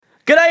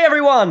G'day,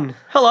 everyone.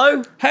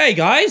 Hello. Hey,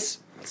 guys.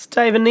 It's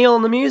Dave and Neil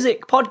on the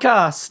music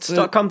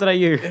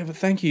podcast.com.au.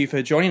 Thank you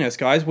for joining us,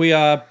 guys. We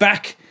are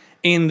back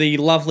in the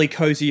lovely,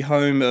 cozy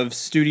home of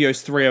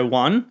Studios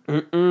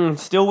 301.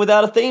 Still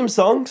without a theme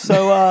song,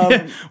 so...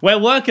 We're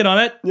working on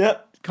it.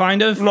 Yep.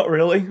 Kind of. Not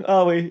really,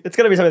 are we? It's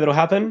going to be something that'll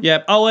happen.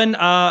 Yep. Owen,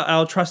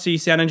 our trusty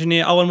sound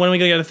engineer. Owen, when are we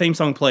going to get a theme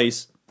song,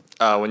 please?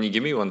 When you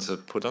give me one to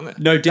put on there.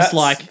 No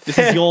dislike. This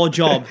is your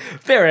job.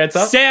 Fair answer.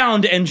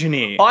 Sound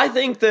engineer. I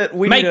think that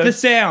we Make need to... the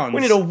sounds.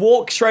 We need to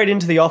walk straight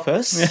into the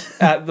office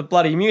at the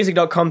bloody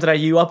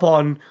music.com.au up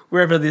on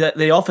wherever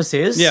the office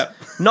is. Yep.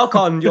 Knock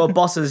on your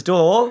boss's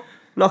door.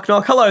 Knock,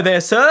 knock. Hello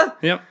there, sir.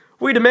 Yep.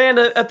 We demand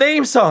a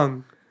theme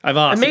song. I've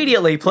asked.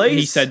 Immediately, please.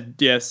 He said,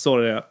 yeah,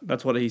 sort it out.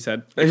 That's what he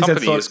said. The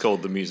company is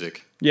called The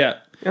Music. Yeah.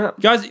 Yeah.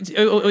 Guys,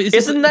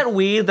 Isn't that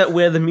weird that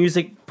we're the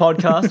music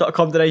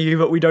podcast.com.au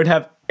but we don't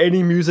have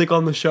any music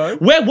on the show?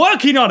 We're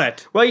working on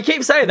it. Well, you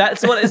keep saying that.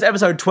 It's what is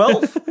episode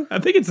 12? I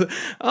think it's...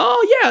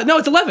 Oh, yeah. No,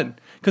 it's 11.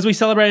 Because we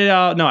celebrated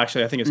our... No,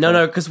 actually, I think it's...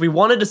 No, because we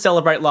wanted to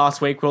celebrate last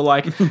week. We're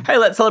like, hey,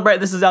 let's celebrate.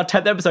 This is our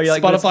 10th episode. You're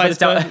like, Spotify's...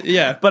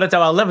 But it's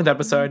our 11th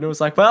episode. And it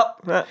was like, well...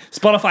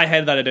 Spotify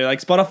had that to do.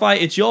 Like,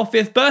 Spotify, it's your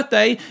 5th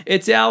birthday.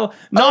 It's our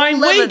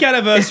 9-week 11th.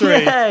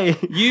 anniversary. Yay.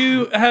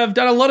 You have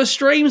done a lot of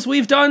streams.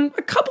 We've done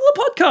a couple of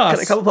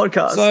podcasts. A couple of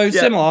podcasts. So,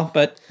 Yeah. similar,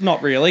 but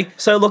not really.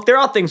 So, look, there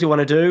are things we want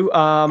to do.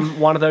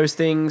 One of those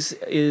things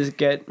is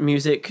get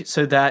music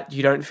so that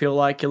you don't feel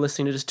like you're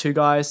listening to just two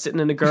guys sitting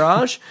in a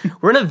garage.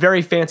 We're in a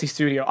very fancy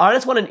studio. I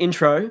just want an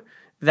intro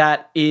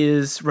that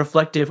is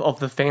reflective of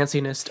the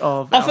fanciness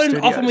of our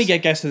studios. Often we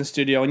get guests in the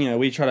studio and,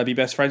 we try to be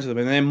best friends with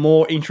them and they're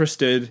more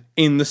interested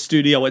in the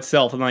studio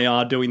itself than they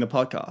are doing the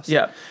podcast.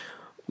 Yeah.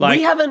 Like,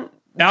 we haven't...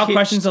 Our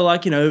questions are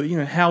like,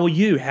 how are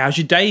you? How's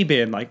your day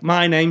been? Like,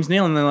 my name's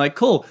Neil. And they're like,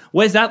 cool.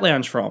 Where's that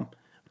lounge from?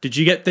 Did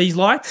you get these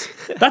lights?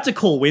 That's a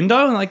cool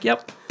window. And like,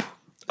 yep.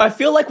 I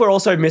feel like we're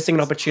also missing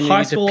an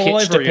opportunity to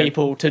pitch to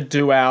people to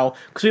do our...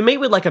 Because we meet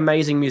with, like,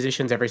 amazing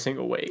musicians every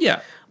single week.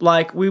 Yeah.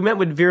 Like, we met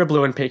with Vera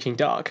Blue and Peking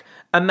Dark.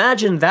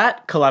 Imagine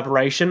that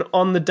collaboration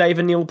on the Dave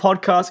and Neil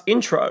podcast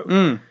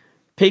intro.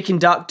 Peking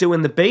Dark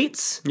doing the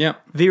beats.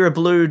 Yep. Vera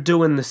Blue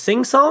doing the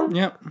sing-song.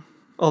 Yep.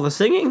 Or the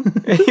singing,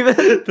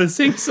 even. The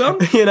sing song?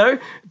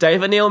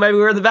 Dave and Neil, maybe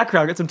we're in the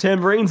background, get some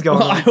tambourines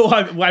going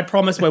on. I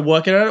promise we're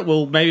working on it.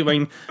 Well, maybe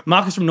when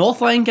Marcus from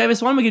North Lane gave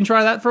us one, we can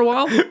try that for a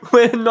while.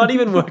 We're not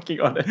even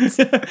working on it.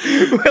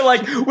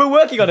 We're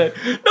working on it.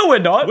 No, we're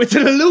not. It's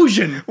an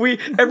illusion.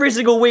 Every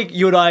single week,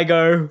 you and I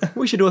go,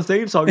 we should do a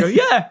theme song. I go,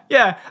 yeah,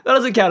 that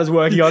doesn't count as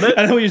working on it.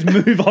 And then we just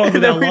move on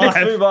with our life.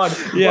 Just move on.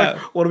 Yeah. Like,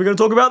 what are we going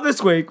to talk about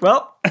this week?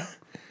 Well...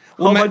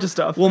 whole bunch of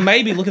stuff. Well,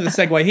 maybe look at the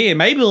segue here.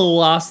 Maybe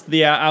we'll ask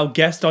our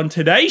guest on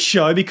today's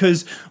show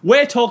because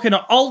we're talking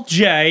to Alt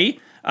J.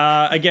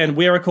 Again,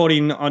 we're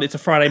recording it's a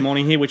Friday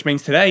morning here, which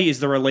means today is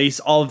the release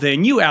of their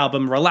new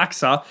album,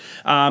 Relaxer.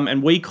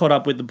 And we caught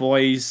up with the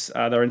boys.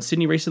 They're in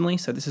Sydney recently,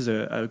 so this is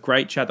a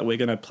great chat that we're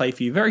going to play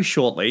for you very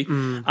shortly.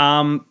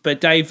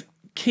 But Dave,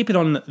 keep it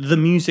on the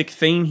music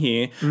theme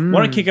here.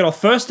 Want to kick it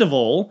off first of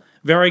all.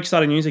 Very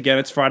exciting news. Again,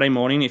 it's Friday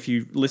morning. If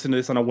you listen to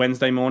this on a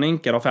Wednesday morning,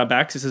 get off our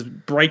backs. This is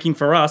breaking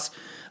for us.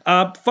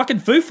 Fucking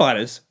Foo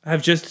Fighters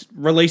have just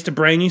released a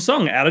brand new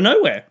song out of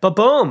nowhere.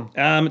 Ba-boom.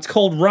 It's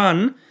called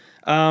Run.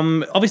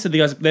 Obviously, the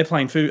guys, they're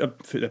playing Foo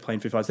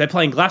Fighters. They're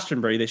playing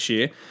Glastonbury this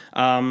year.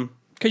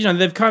 Because,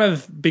 they've kind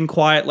of been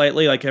quiet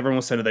lately. Like, everyone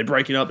was saying, are they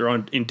breaking up? They're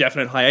on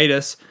indefinite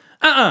hiatus.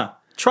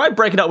 Try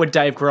breaking up with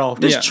Dave Grohl.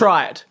 Just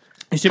try it.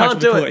 He's too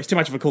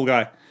much of a cool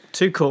guy.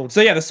 Too cool.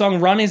 So yeah, the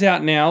song "Run" is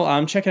out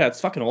now. Check it out; it's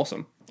fucking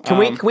awesome. Can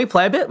we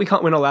play a bit? We're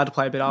not allowed to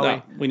play a bit, are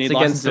we? We need it's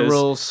licenses. Against the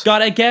rules.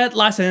 Gotta get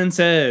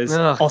licenses.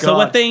 Oh, also,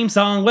 God. a theme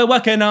song. We're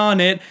working on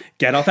it.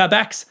 Get off our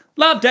backs.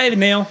 Love Dave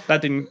and Neil.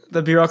 That didn't.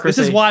 The bureaucracy.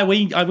 This is why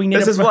we need.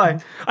 This is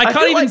why I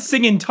can't even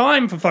sing in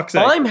time for fuck's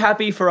sake. I'm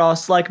happy for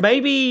us. Like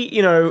maybe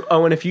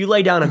Owen, if you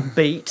lay down a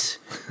beat,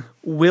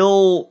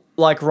 we'll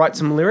write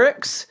some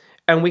lyrics.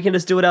 And we can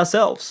just do it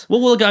ourselves.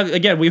 Well, we'll go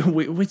again.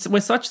 We're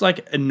such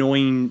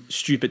annoying,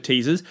 stupid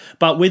teasers.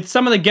 But with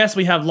some of the guests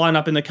we have lined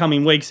up in the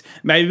coming weeks,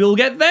 maybe we'll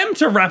get them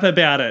to rap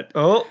about it.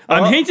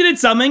 I'm hinting at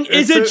something.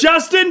 Is it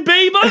Justin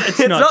Bieber? It's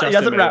not Justin He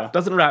doesn't Bieber.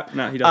 Doesn't rap.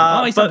 No, he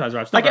doesn't. He sometimes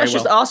raps. I guess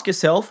just ask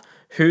yourself,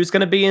 who's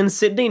going to be in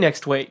Sydney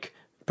next week?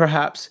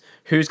 Perhaps.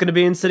 Who's going to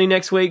be in Sydney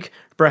next week?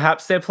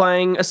 Perhaps they're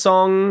playing a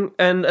song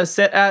and a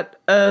set at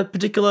a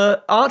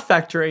particular art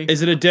factory.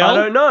 Is it Adele? I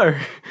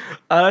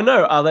don't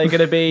know. Are they going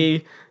to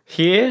be...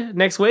 here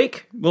next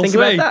week? Think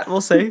about that. We'll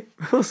see.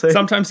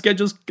 Sometimes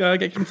schedules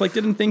get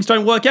conflicted and things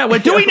don't work out. We're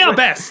doing our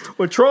best.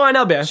 We're trying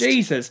our best.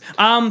 Jesus.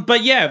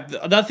 But yeah,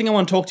 the other thing I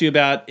want to talk to you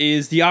about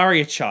is the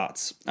ARIA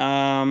charts.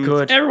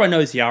 Good. Everyone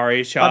knows the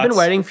ARIA charts. I've been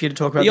waiting for you to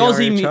talk about the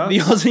ARIA charts. The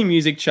Aussie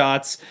music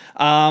charts.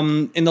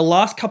 In the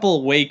last couple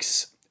of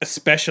weeks,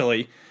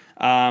 especially,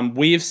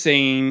 we have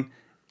seen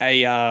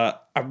a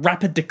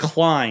rapid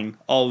decline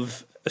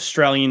of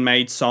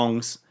Australian-made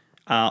songs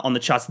on the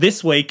charts.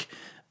 This week,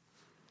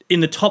 in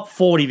the top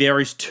 40,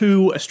 there is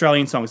 2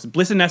 Australian songs,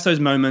 Bliss and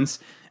Nasso's Moments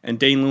and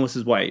Dean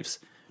Lewis's Waves.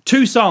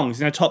 2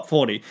 songs in a top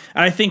 40.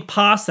 And I think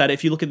past that,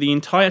 if you look at the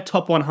entire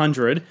top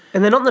 100...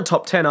 And they're not in the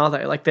top 10, are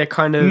they? Like, they're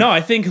kind of... No,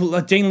 I think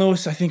Dean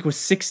Lewis, was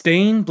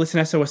 16. Bliss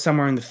and Esso were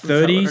somewhere in the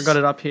 30s. I got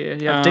it up here.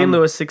 Yeah, Dean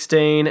Lewis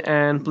 16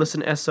 and Bliss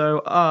and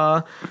Esso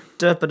are...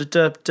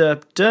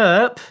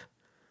 derp.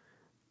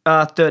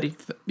 30.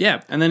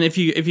 Yeah, and then if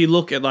you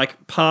look at,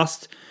 like,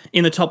 past...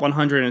 In the top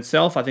 100 in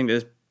itself, I think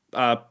there's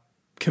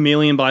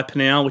Chameleon by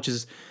Peniel, which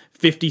is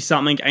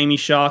 50-something. Amy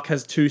Shark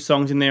has 2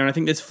 songs in there, and I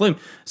think there's Flume.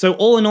 So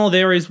all in all,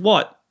 there is,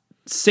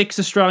 6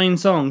 Australian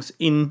songs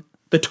in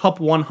the top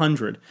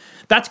 100.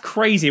 That's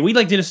crazy. We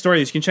did a story.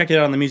 You can check it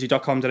out on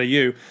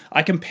themusic.com.au.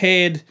 I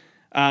compared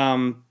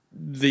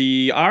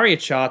the ARIA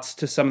charts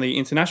to some of the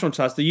international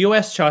charts. The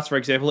US charts, for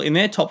example, in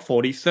their top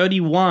 40,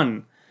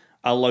 31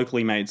 are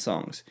locally made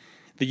songs.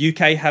 The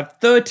UK have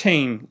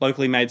 13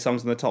 locally made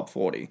songs in the top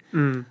 40.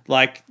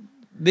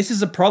 This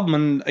is a problem.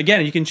 And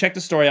again, you can check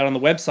the story out on the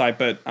website,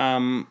 but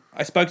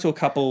I spoke to a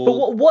couple...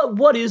 But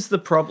what is the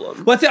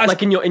problem? Well,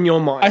 in your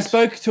mind? I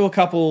spoke to a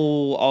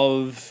couple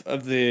of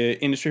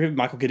the industry people,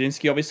 Michael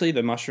Gudinski, obviously,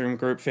 the Mushroom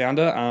Group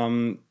founder,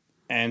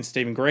 and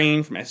Stephen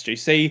Green from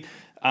SGC.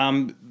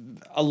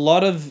 A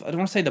lot of, I don't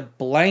want to say the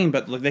blame,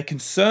 but their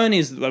concern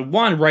is that,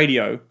 one,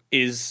 radio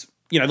is...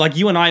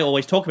 you and I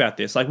always talk about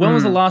this. When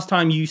was the last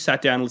time you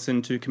sat down and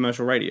listened to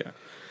commercial radio?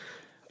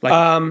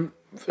 Never.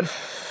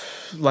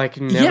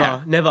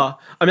 Yeah. Never.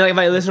 I mean, if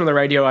I listen on the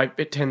radio,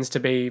 it tends to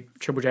be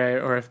Triple J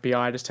or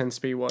FBI. It just tends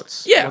to be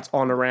what's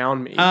on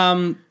around me.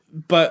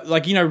 But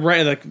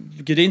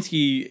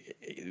Gudinski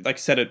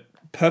said it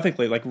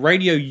perfectly.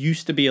 Radio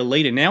used to be a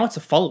leader. Now it's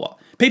a follower.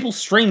 People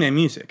stream their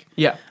music.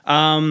 Yeah.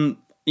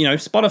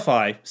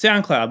 Spotify,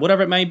 SoundCloud,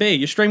 whatever it may be.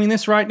 You're streaming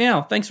this right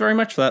now. Thanks very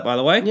much for that, by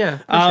the way. Yeah.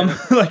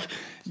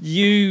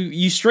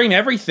 You stream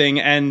everything,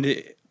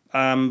 and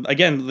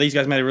again, these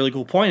guys made a really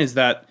cool point, is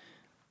that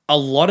a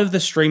lot of the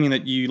streaming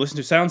that you listen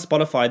to, say on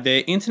Spotify,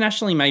 they're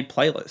internationally made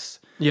playlists.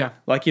 Yeah.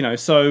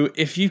 So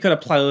if you've got a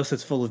playlist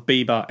that's full of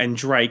Bieber and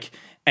Drake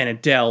and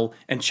Adele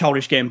and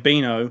Childish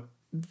Gambino,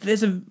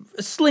 there's a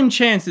slim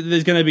chance that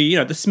there's going to be,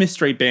 the Smith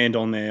Street Band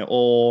on there,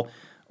 or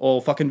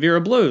fucking Vera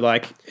Blue.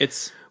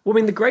 It's... Well, I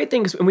mean, the great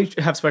thing is, and we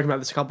have spoken about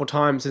this a couple of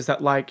times, is that,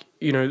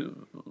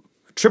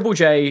 Triple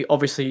J,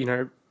 obviously,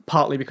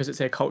 partly because it's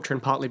their culture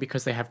and partly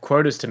because they have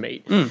quotas to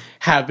meet,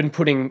 have been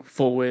putting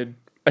forward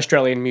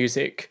Australian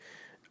music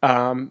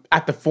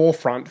at the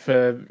forefront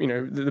for,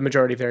 the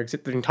majority of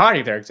the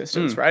entirety of their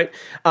existence, right?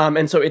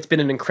 And so it's been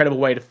an incredible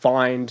way to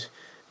find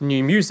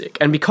new music.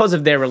 And because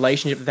of their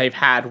relationship that they've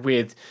had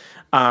with...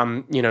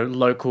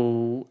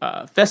 local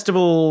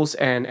festivals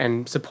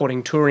and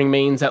supporting touring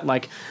means that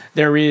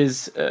there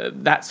is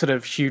that sort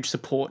of huge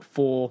support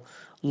for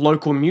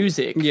local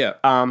music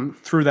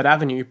through that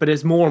avenue. But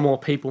as more and more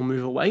people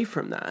move away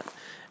from that,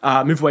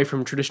 move away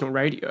from traditional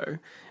radio,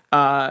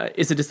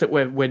 is it just that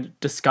we're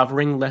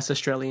discovering less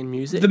Australian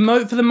music? For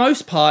the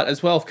most part,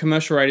 as well,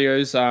 commercial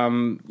radios,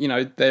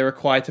 they're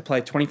required to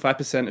play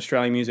 25%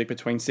 Australian music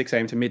between 6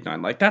 a.m. to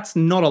midnight. That's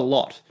not a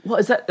lot. Well,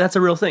 is that? That's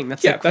a real thing.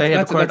 That's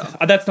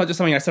that's not just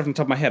something I said from the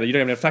top of my head. You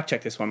don't even have to fact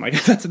check this one.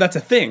 That's a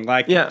thing.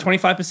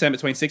 25%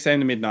 between 6 a.m.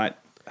 to midnight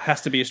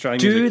has to be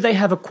Australian music. Do they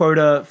have a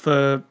quota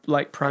for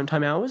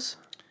primetime hours?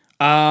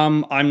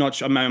 I'm not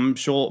sure. I'm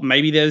sure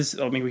maybe there's...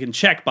 I mean, we can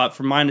check, but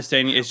from my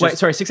understanding, it's just... Wait,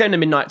 sorry, 6 a.m. to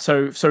midnight,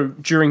 so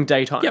during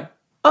daytime? Yep.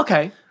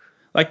 Okay.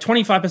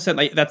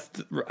 25%, that's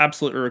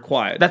absolutely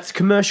required. That's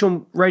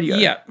commercial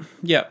radio?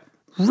 Yeah.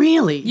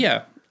 Really?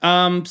 Yeah.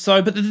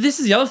 But this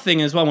is the other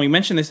thing as well, we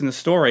mentioned this in the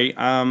story.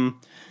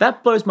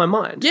 That blows my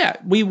mind. Yeah,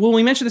 we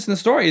mentioned this in the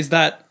story, is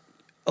that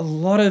a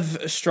lot of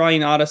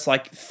Australian artists,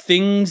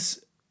 things,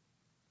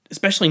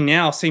 especially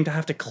now, seem to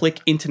have to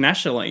click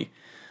internationally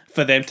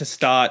for them to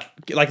start,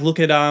 look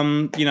at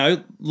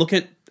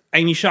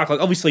Amy Shark.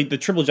 Obviously, the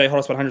Triple J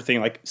Hottest 100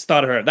 thing,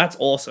 started her. That's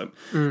awesome.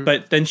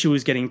 But then she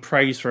was getting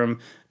praise from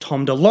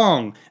Tom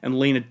DeLonge and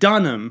Lena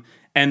Dunham.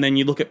 And then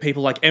you look at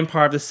people like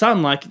Empire of the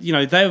Sun.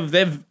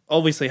 They've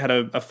obviously had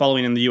a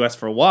following in the US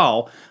for a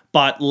while.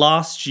 But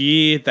last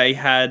year, they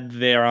had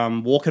their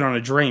Walking on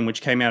a Dream,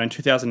 which came out in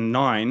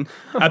 2009,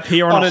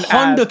 appear on a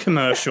Honda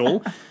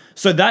commercial.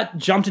 So that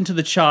jumped into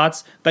the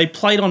charts. They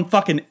played on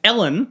fucking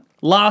Ellen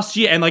last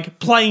year, and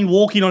playing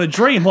Walking on a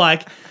Dream,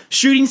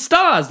 Shooting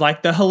Stars,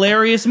 the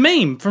hilarious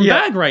meme from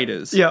Bag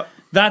Raiders. Yeah.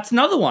 That's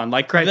another one.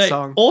 Great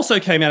song. Also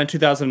came out in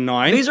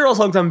 2009. These are all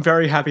songs I'm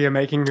very happy are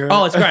making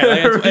Oh, it's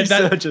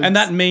great. And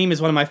that meme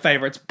is one of my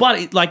favorites.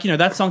 But,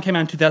 that song came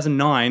out in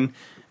 2009.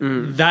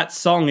 That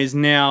song is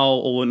now,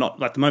 or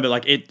not at the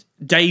moment, it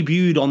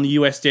debuted on the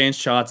US dance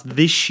charts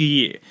this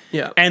year.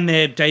 Yeah. And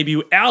their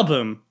debut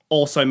album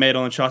also made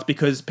on the charts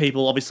because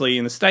people, obviously,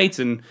 in the States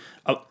and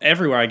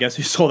everywhere, I guess,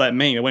 who saw that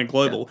meme, it went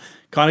global,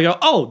 kind of go,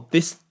 oh,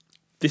 this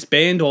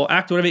band or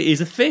act or whatever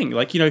is a thing.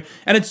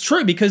 And it's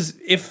true, because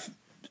if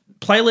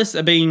playlists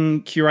are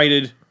being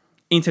curated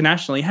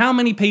internationally, how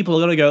many people are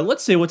going to go,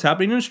 let's see what's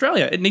happening in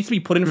Australia? It needs to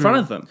be put in front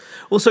of them.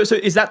 Well, so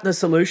is that the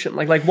solution?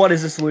 What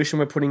is the solution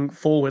we're putting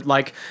forward?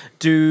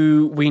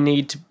 Do we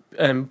need to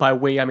by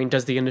we, I mean,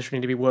 does the industry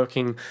need to be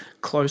working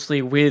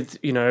closely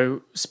with,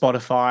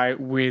 Spotify,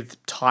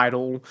 with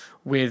Tidal,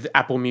 with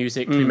Apple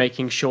Music to be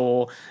making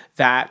sure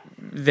that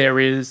there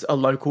is a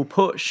local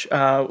push?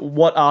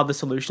 What are the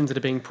solutions that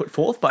are being put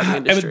forth by the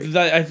industry?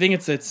 I think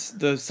it's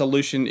the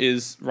solution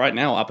is right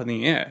now up in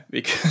the air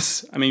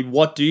because, I mean,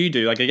 what do you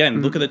do? Like,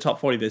 again, look at the top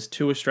 40. There's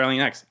 2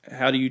 Australian acts.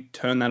 How do you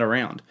turn that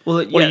around? Well,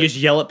 what do you just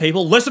yell at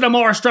people? Listen to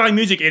more Australian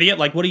music, idiot!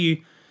 Like, what do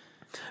you...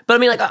 But I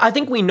mean, I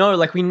think we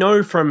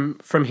know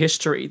from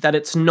history that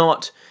it's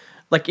not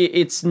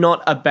it's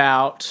not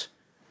about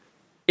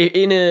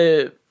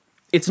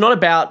it's not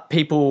about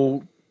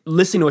people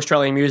listening to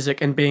Australian music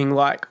and being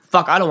like,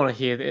 fuck, I don't want to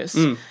hear this.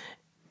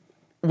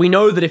 We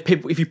know that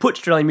if you put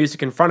Australian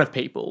music in front of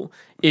people,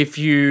 if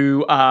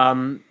you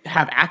have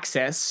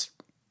access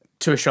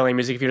to Australian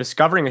music, if you're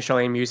discovering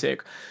Australian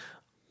music,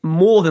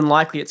 more than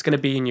likely it's going to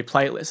be in your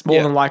playlist.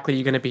 More than likely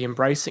you're going to be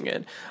embracing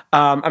it.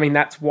 I mean,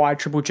 that's why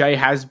Triple J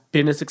has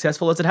been as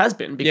successful as it has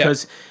been,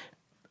 because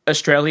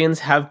Australians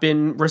have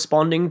been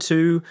responding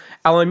to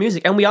our own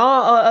music. And we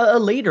are a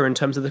leader in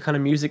terms of the kind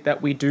of music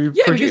that we do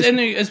produce.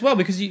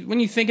 Because when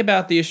you think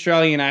about the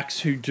Australian acts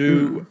who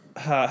do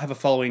have a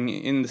following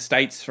in the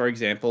States, for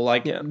example,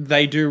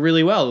 they do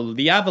really well.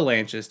 The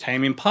Avalanches,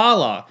 Tame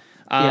Impala,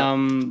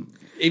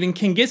 even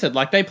King Gizzard,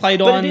 they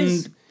played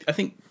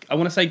I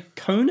want to say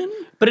Conan.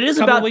 But it is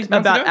about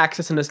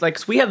access and this. So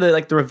we have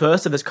the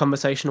reverse of this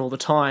conversation all the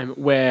time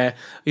where,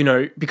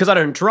 because I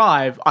don't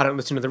drive, I don't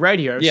listen to the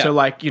radio. Yeah. So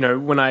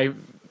when I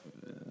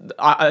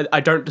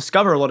don't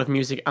discover a lot of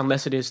music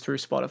unless it is through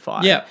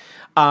Spotify. Yeah.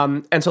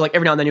 And so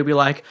every now and then you'll be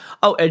like,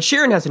 oh, Ed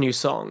Sheeran has a new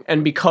song.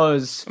 And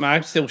because...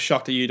 I'm still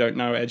shocked that you don't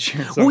know Ed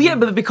Sheeran. Well, yeah,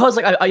 but because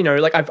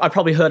I've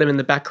probably heard him in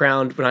the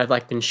background when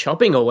I've been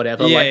shopping or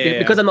whatever.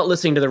 Because I'm not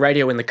listening to the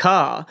radio in the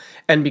car,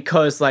 and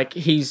because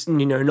he's,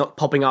 not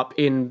popping up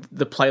in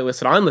the playlist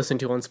that I'm listening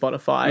to on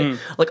Spotify,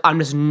 I'm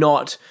just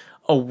not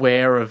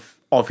aware of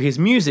his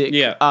music.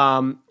 Yeah.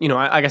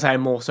 I guess I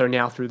am more so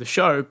now through the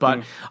show,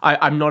 but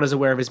I'm not as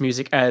aware of his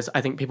music as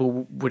I think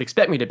people would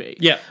expect me to be.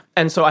 Yeah.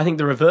 And so I think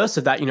the reverse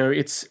of that,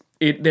 it's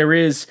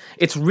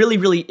really,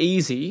 really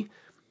easy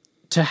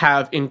to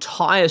have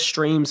entire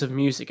streams of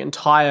music,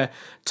 entire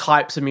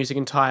types of music,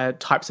 entire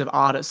types of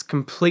artists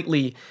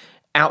completely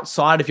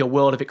outside of your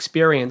world of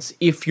experience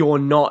if you're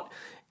not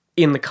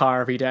in the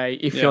car every day,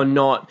 if you're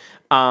not,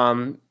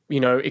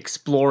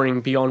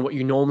 exploring beyond what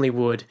you normally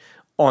would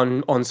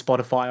on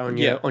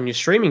Spotify, on your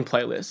streaming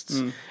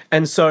playlists.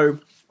 And so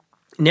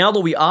now that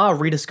we are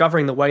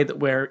rediscovering the way that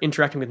we're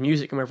interacting with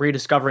music and we're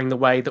rediscovering the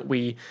way that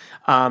we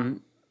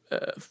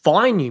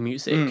find new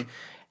music,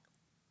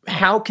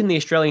 how can the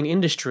Australian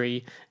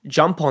industry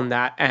jump on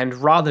that and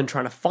rather than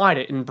trying to fight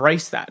it,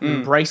 embrace that,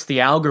 embrace the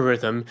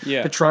algorithm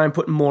to try and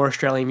put more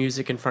Australian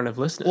music in front of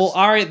listeners? Well,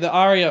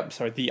 Aria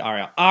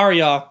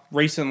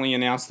recently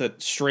announced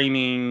that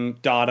streaming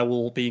data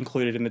will be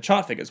included in the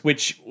chart figures,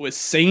 which was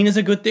seen as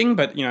a good thing,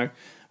 but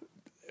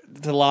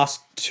the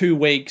last 2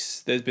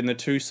 weeks there's been the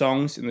 2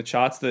 songs in the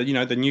charts. The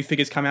new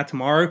figures come out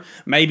tomorrow.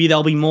 Maybe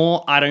there'll be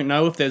more. I don't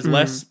know if there's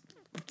less.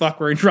 Fuck,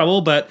 we're in trouble,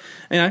 but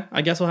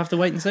I guess we'll have to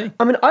wait and see.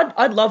 I mean,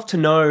 I'd love to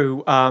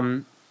know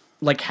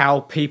how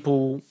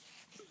people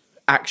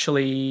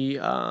actually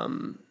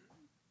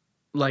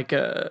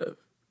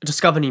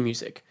discover new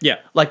music. Yeah.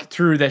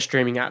 Through their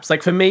streaming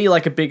apps. For me,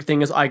 a big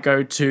thing is I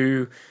go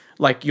to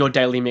your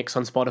daily mix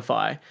on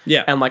Spotify.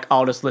 Yeah. And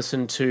I'll just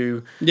listen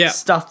to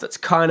stuff that's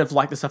kind of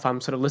like the stuff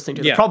I'm sort of listening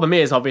to. The problem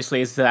is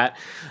that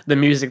the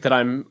music that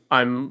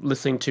I'm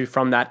listening to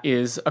from that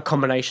is a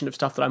combination of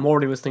stuff that I'm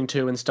already listening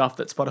to and stuff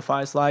that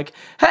Spotify's like,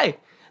 hey,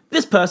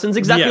 this person's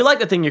exactly like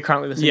the thing you're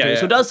currently listening to.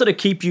 So it does sort of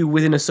keep you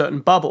within a certain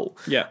bubble.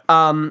 Yeah.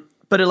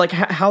 But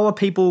how are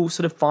people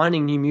sort of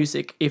finding new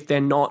music if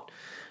they're not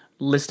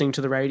listening to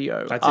the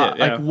radio? That's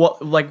it.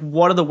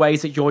 What are the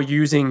ways that you're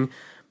using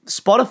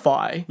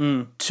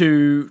Spotify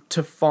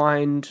to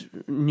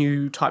find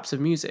new types of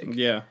music?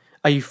 Yeah.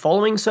 Are you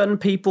following certain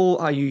people?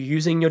 Are you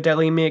using your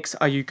daily mix?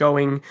 Are you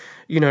going,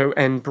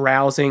 and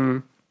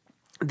browsing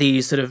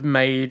these sort of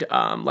made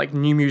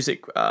new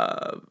music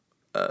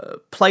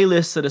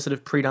playlists that are sort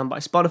of pre-done by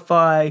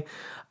Spotify?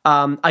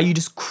 Are you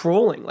just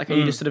crawling? Are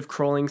you just sort of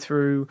crawling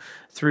through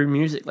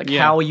music?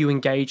 How are you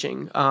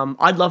engaging?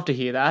 I'd love to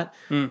hear that.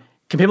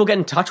 Can people get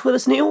in touch with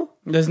us, Neil?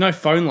 There's no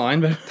phone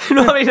line, but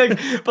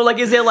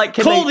is there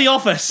call the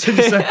office?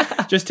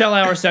 Just tell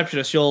our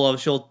receptionist.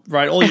 She'll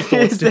write all your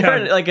thoughts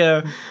down.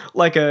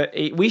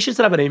 We should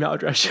set up an email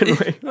address,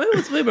 shouldn't we?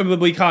 But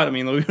we can't. I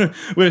mean, we're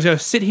just going to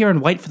sit here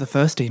and wait for the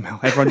first email.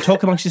 Everyone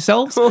talk amongst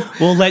yourselves.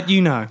 We'll let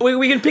you know.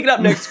 We can pick it up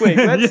next week.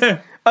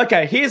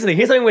 Okay, here's the thing.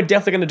 Here's something we're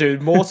definitely going to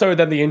do more so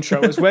than the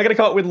intro. Is we're going to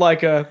come up with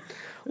a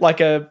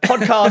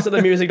podcast at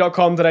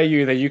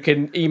themusic.com.au that you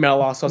can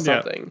email us or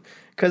something.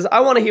 Because I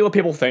want to hear what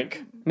people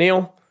think.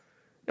 Neil?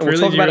 And we'll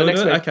talk about it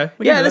next week. Okay.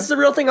 This is a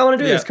real thing. I want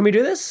to do this. Can we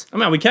do this? I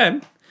mean, we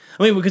can.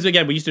 Because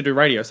again, we used to do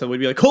radio, so we'd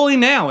be call in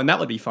now, and that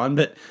would be fun.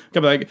 But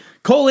we'd be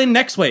call in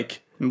next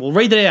week, and we'll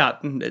read it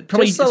out. And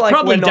it's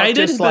probably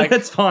dated, but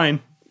that's fine.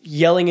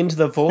 yelling into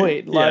the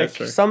void. Like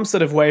true. some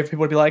sort of way for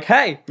people to be like,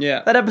 hey,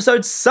 Yeah. that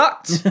episode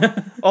sucked.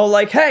 Or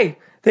like, hey,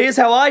 here's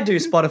how I do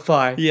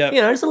Spotify. Yeah.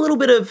 You know, just a little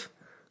bit of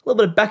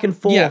back and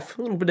forth, Yeah.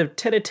 a little bit of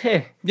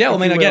tete-a-tete. Yeah, well,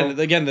 I mean, if you will.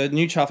 again, the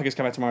new chart figures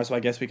come out tomorrow, so I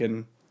guess we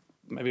can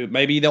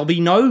maybe there'll be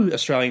no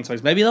Australian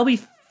songs. Maybe there'll be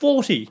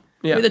 40.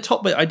 Yeah. Maybe the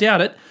top, but I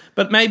doubt it.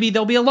 But maybe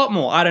there'll be a lot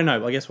more. I don't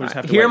know. I guess we'll just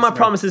have to. Here wait are my and see.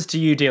 promises to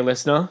you, dear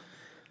listener.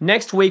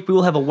 Next week, we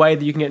will have a way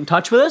that you can get in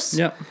touch with us.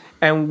 Yep.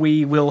 And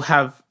we will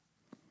have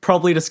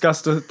probably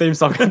discussed a theme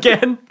song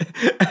again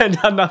and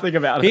done nothing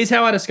about it. Here's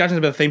how our discussions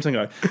about the theme song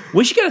go.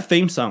 We should get a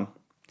theme song.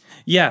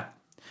 Yeah.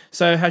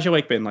 So how's your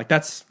week been? Like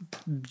that's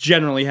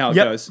generally how it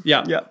Yep. goes.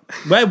 Yeah. Yep.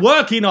 We're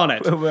working on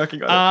it. We're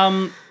working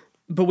on it.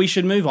 But we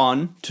should move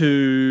on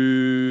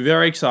to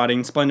very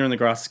exciting. Splendor in the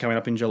Grass is coming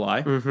up in July.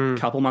 A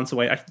couple months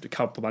away. Actually, a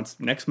couple months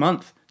next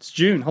month. It's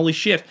June. Holy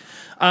shit.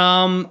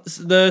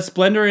 The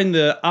Splendor in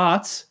the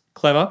Arts,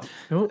 clever,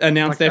 Ooh,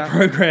 announced like their that.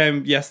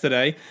 program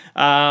yesterday.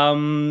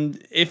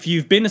 If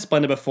you've been to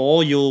Splendor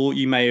before,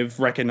 you may have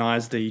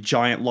recognised the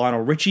giant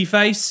Lionel Richie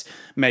face,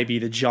 maybe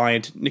the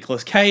giant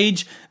Nicolas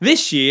Cage.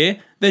 This year,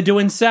 they're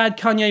doing sad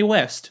Kanye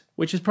West,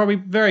 which is probably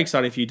very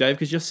exciting for you, Dave,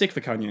 because you're sick for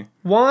Kanye.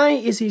 Why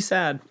is he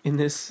sad in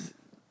this?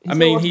 I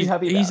mean,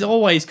 he's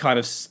always kind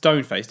of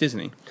stone-faced, isn't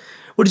he?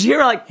 Well, did you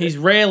hear, like, He's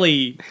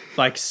rarely,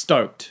 like,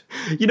 stoked.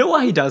 you know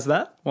why he does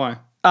that? Why?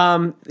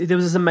 There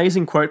was this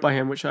amazing quote by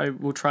him, which I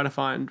will try to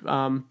find.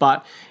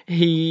 But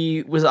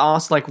he was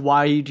asked, like,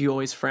 why do you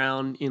always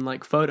frown in,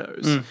 like,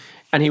 photos?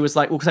 And he was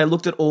like, well, because I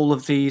looked at all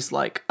of these,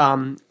 like,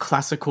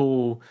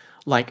 classical,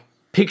 like,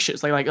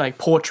 pictures, like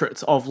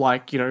portraits of,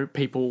 like, you know,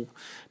 people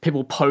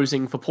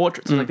posing for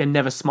portraits, and like they're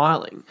never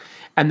smiling.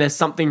 And there's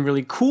something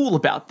really cool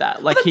about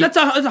that. Like That's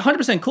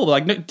 100% cool, but,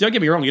 like, no, don't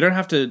get me wrong, you don't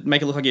have to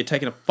make it look like you're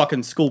taking a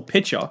fucking school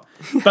picture.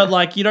 But,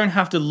 like, you don't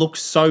have to look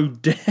so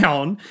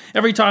down.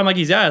 Every time, like,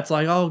 he's out, it's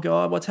like, oh,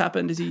 God, what's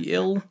happened? Is he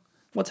ill?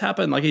 What's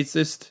happened? Like, he's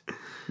just...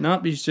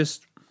 Nope, he's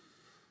just...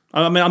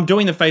 I mean, I'm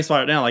doing the face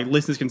right now, like,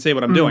 listeners can see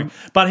what I'm doing.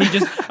 But he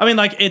just... I mean,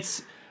 like,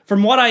 it's...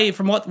 From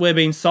what we're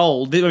being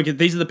sold,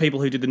 these are the people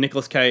who did the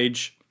Nicolas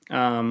Cage,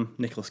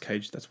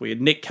 that's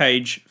weird, Nick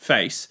Cage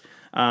face.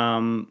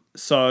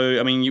 So,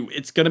 I mean,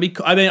 it's going to be,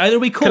 I mean, it'll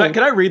be cool.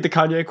 Can I read the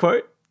Kanye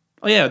quote?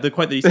 Oh, yeah, the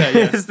quote that you said,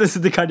 yeah. This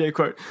is the Kanye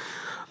quote.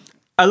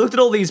 I looked at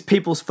all these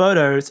people's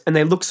photos and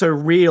they looked so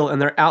real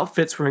and their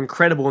outfits were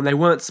incredible and they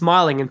weren't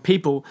smiling, and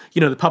people,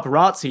 you know, the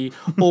paparazzi,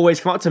 always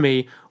come up to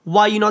me,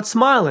 why are you not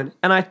smiling?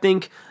 And I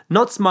think,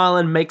 not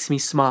smiling makes me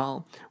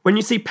smile. When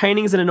you see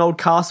paintings in an old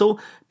castle,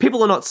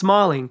 people are not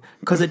smiling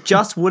because it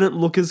just wouldn't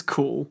look as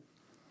cool.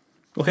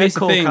 Well, Fair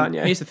call,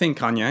 Kanye. Here's the thing,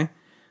 Kanye.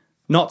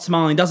 Not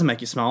smiling doesn't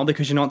make you smile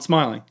because you're not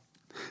smiling.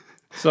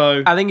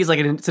 So... I think it's like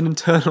it's an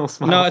internal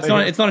smile. No, it's thing.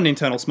 not. It's not an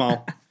internal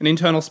smile. An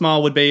internal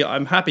smile would be,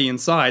 I'm happy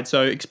inside,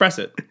 so express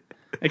it.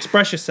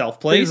 Express yourself,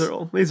 please.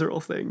 These are all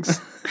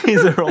things.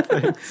 These are all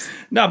things.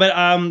 No,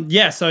 but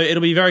yeah, so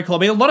it'll be very cool. I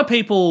mean, a lot of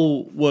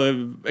people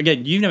were,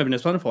 again, you've never been to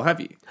Splendor before, have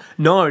you?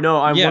 No,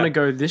 I Yeah. want to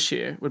go this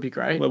year. Would be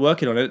great. We're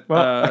working on it.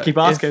 Well, I keep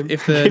asking.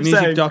 If the Keep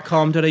saying.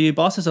 music.com.au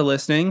bosses are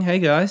listening, hey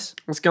guys,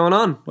 What's going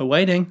on? we're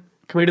waiting.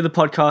 Can we do the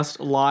podcast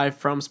live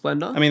from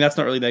Splendor? I mean, that's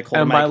not really their call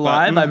to and make, by but-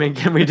 live, I mean,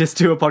 can we just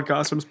do a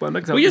podcast from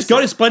Splendor? Will you just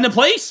go to Splendor,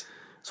 please?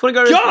 Just want to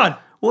go to God!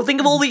 Well,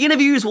 think of all the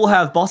interviews we'll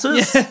have,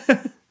 bosses.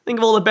 Think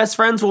of all the best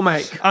friends we'll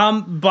make.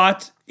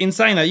 But in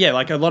saying that, yeah,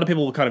 like a lot of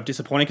people were kind of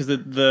disappointed because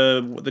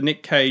the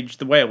Nick Cage,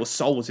 the way it was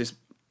sold was this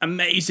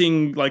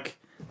amazing, like,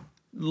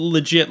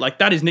 legit, like,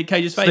 that is Nick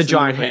Cage's face. the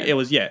giant And head. It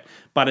was, yeah,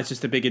 but it's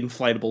just a big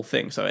inflatable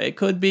thing. So it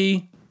could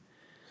be.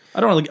 I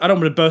don't want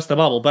to burst the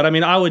bubble, but I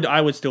mean, I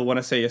would still want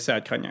to see a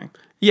sad Kanye.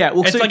 Yeah,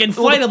 well, It's like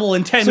inflatable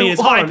and 10 meters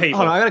hold high, on, people.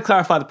 Hold on, I got to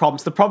clarify the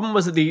problems. The problem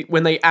was that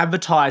when they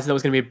advertised there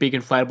was going to be a big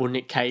inflatable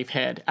Nick Cave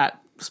head at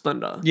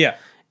Splendor. Yeah.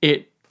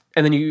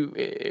 And then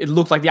it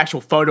looked like the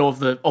actual photo of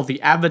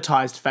the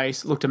advertised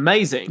face looked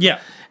amazing. Yeah.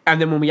 And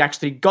then when we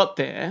actually got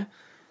there,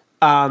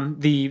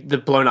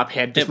 the blown up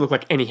head just looked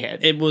like any head.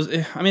 It was,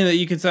 I mean,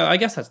 you could say, I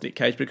guess that's Nick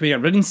Cage, but it could be,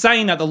 but in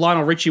saying that, the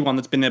Lionel Richie one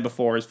that's been there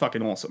before is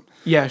fucking awesome.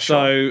 Yeah,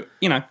 sure. So,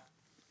 you know,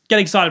 get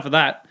excited for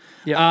that.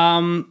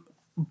 Yeah.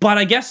 But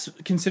I guess,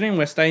 considering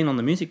we're staying on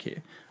the music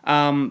here,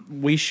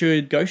 we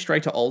should go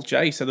straight to Alt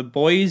J. So the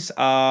boys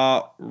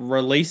are they've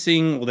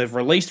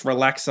released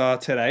Relaxer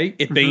today,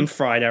 it being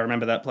Friday,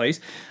 remember that, please.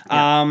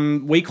 Yeah.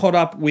 We caught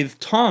up with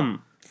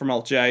Tom from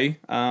Alt J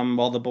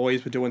while the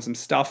boys were doing some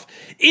stuff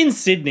in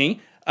Sydney.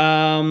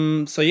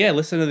 So yeah,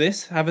 listen to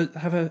this, have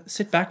a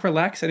sit back,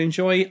 relax, and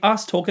enjoy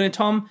us talking to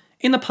Tom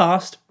in the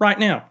past right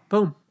now.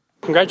 Boom.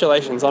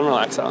 Congratulations on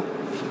Relaxer.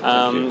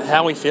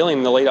 How are we feeling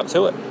in the lead up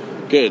to it?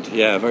 Good,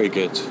 yeah, very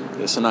good.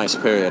 It's a nice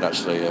period,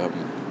 actually.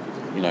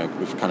 You know,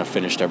 we've kind of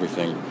finished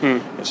everything.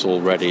 It's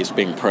all ready. It's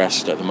being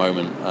pressed at the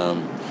moment.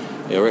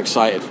 Yeah, we're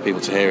excited for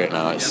people to hear it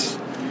now. It's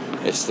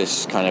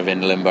this kind of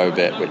in limbo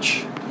bit,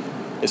 which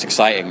is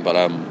exciting, but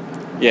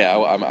yeah,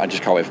 I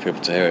just can't wait for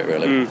people to hear it,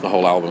 really. The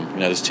whole album. You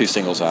know, there's 2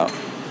 singles out,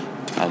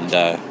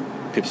 and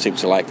people seem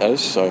to like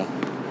those, so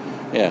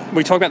yeah.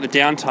 We talk about the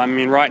downtime. I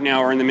mean, right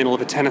now we're in the middle of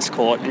a tennis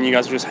court and you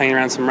guys are just hanging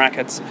around some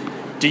rackets.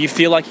 Do you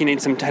feel like you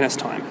need some tennis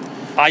time?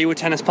 Are you a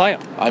tennis player?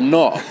 I'm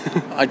not.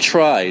 I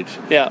tried.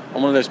 Yeah.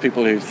 I'm one of those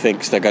people who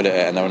thinks they're good at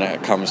it, and then when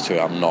it comes to it,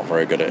 I'm not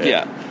very good at it.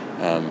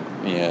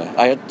 Yeah.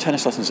 I had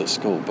tennis lessons at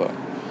school, but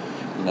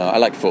no, I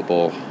like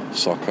football,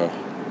 soccer.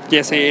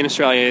 Yeah, see, in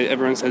Australia,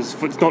 everyone says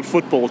it's not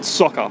football, it's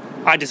soccer.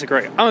 I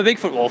disagree. I'm a big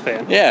football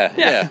fan.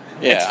 Yeah.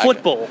 It's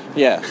football.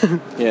 Yeah,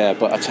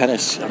 but at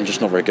tennis, I'm just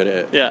not very good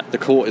at it. Yeah. The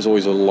court is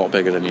always a lot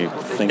bigger than you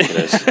think it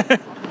is.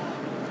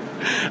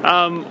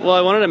 Well,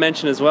 I wanted to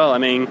mention as well, I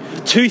mean,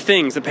 two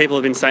things that people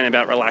have been saying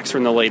about Relaxer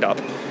in the lead-up.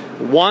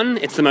 One,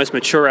 it's the most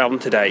mature album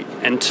to date.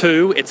 And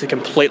two, it's a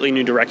completely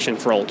new direction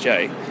for Alt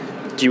J.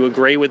 Do you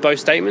agree with both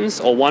statements,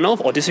 or one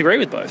of, or disagree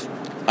with both?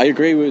 I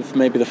agree with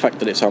maybe the fact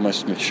that it's our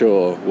most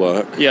mature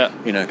work. Yeah.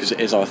 You know, because it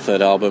is our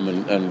third album,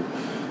 and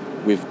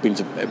we've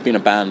been a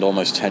band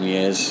almost 10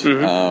 years.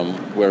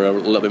 Mm-hmm. We're a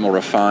little bit more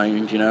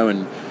refined, you know,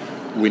 and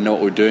we know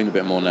what we're doing a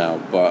bit more now.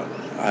 But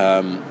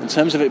in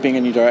terms of it being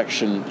a new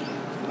direction,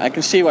 I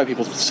can see why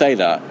people say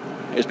that.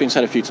 It's been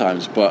said a few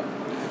times, but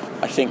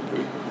I think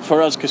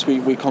for us, because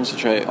we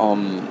concentrate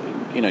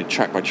on, you know,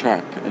 track by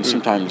track, and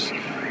sometimes,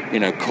 you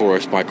know,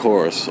 chorus by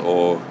chorus,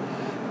 or,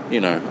 you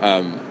know,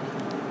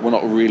 we're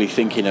not really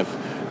thinking of...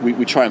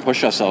 We try and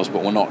push ourselves,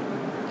 but we're not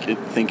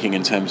thinking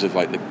in terms of,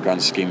 like, the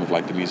grand scheme of,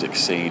 like, the music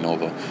scene or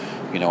the,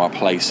 you know, our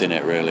place in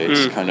it, really.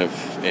 It's kind of...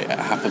 It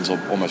happens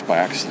almost by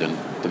accident,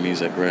 the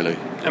music, really.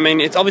 I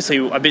mean, it's obviously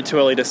a bit too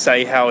early to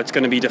say how it's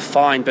going to be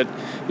defined, but,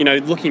 you know,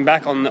 looking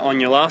back on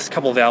your last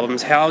couple of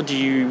albums, how do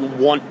you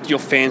want your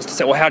fans to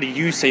say, or how do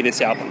you see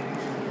this album?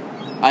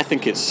 I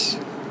think it's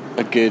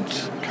a good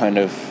kind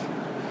of...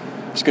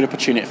 It's a good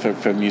opportunity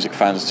for music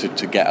fans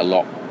to get a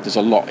lot... There's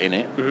a lot in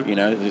it, you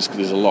know. There's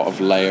a lot of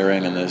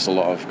layering, and there's a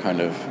lot of kind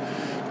of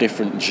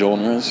different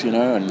genres, you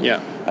know. And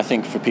I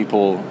think for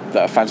people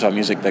that are fans of our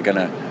music, they're going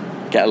to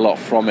get a lot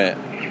from it,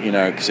 you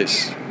know, because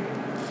it's...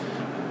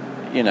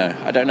 You know,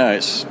 I don't know.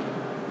 It's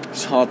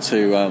hard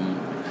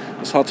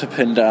to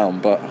pin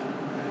down, but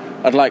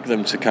I'd like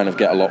them to kind of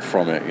get a lot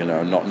from it, you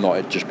know, not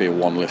it just be a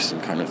one listen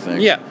kind of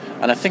thing. Yeah.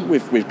 And I think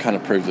we've kind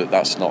of proved that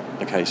that's not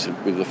the case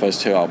with the first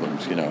two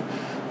albums. You know,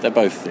 they're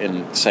both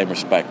in the same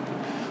respect.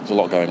 There's a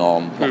lot going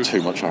on, not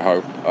too much, I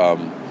hope.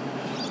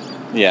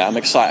 I'm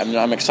excited.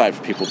 I'm excited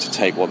for people to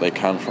take what they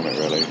can from it,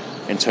 really,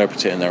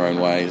 interpret it in their own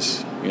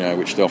ways, you know,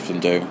 which they often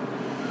do.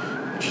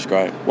 Which is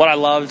great. What I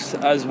loved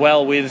as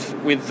well with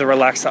the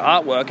Relaxer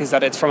artwork is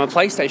that it's from a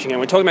PlayStation game.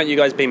 We're talking about you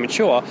guys being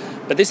mature,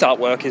 but this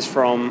artwork is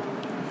from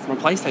a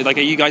PlayStation. Like,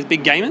 are you guys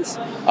big gamers?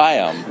 I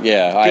am,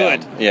 yeah.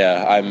 Good. I am.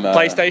 Yeah, I'm...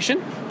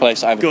 PlayStation? I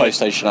have a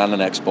PlayStation and an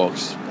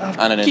Xbox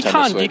and a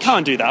Nintendo Switch. You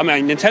can't do that. I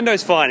mean,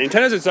 Nintendo's fine.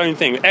 Nintendo's its own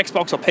thing.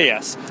 Xbox or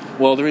PS.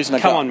 Well, the reason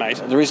mate.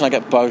 The reason I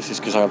get both is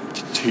because I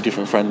have two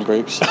different friend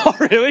groups. Oh,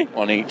 really?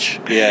 On each,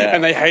 yeah.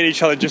 And they hate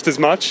each other just as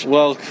much?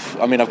 Well,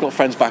 I mean, I've got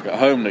friends back at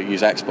home that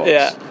use Xbox.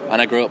 Yeah.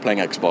 And I grew up playing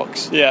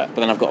Xbox. Yeah.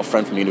 But then I've got a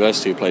friend from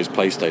university who plays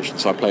PlayStation.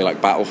 So I play,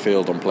 like,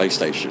 Battlefield on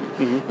PlayStation.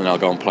 And I'll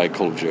go and play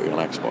Call of Duty on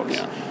Xbox.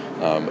 Yeah.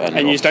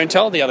 And you just don't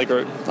tell the other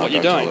group what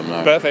you're doing. Tell them,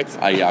 no. Perfect.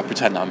 I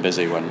pretend that I'm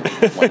busy when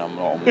I'm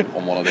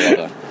on one or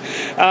the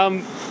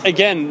other.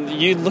 Again,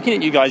 looking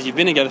at you guys, you've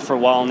been together for a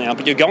while now,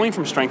 but you're going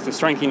from strength to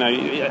strength. You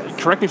know,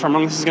 correct me if I'm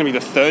wrong, this is going to be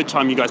the third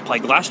time you guys play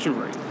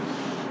Glastonbury.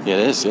 Yeah,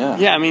 it is, yeah.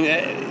 Yeah, I mean,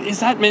 is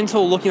that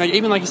mental looking, like,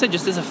 even like you said,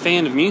 just as a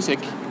fan of music,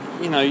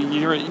 you know,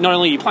 you're not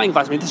only are you playing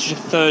Glastonbury, this is your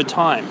third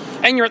time.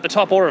 And you're at the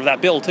top order of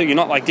that bill too. You're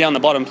not like down the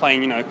bottom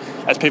playing, you know,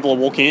 as people are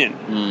walking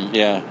in.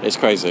 Yeah, it's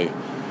crazy.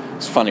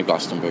 It's funny,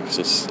 Glastonbury,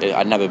 because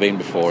I'd never been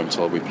before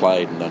until we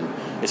played, and then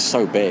it's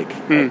so big.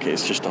 Like,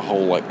 it's just a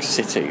whole, like,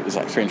 city. There's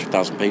like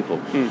 300,000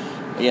 people.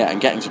 Yeah, and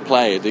getting to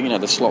play, you know,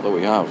 the slot that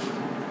we have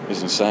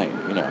is insane.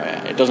 You know,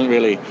 it doesn't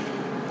really...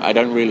 I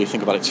don't really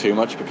think about it too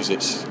much because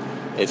it's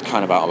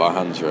kind of out of our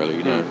hands, really.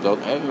 You know,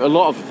 a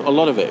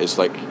lot of it is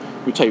like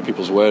we take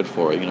people's word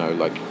for it. You know,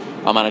 like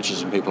our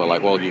managers and people are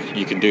like, "Well,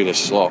 you can do this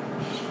slot."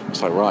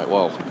 It's like, right,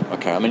 well,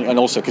 okay. I mean, and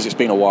also because it's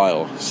been a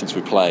while since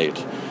we played.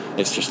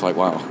 It's just like,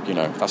 wow, you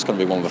know, that's going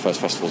to be one of the first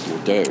festivals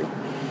we'll do.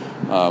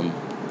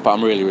 But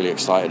I'm really, really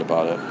excited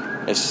about it.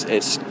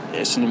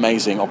 It's an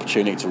amazing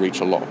opportunity to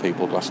reach a lot of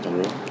people,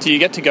 Glastonbury. Do you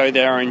get to go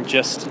there and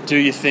just do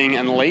your thing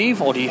and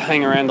leave, or do you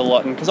hang around a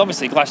lot? Because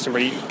obviously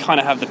Glastonbury kind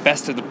of have the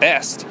best of the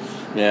best.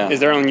 Yeah.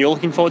 Is there anything you're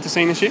looking forward to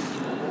seeing this year?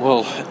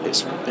 Well,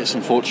 it's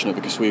unfortunate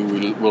because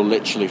we'll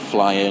literally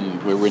fly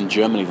in. We were in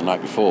Germany the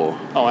night before.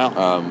 Oh,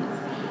 wow.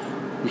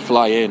 We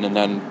fly in and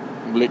then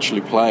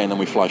literally play, and then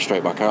we fly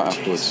straight back out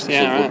afterwards.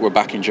 Yeah, so right. We're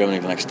back in Germany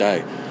the next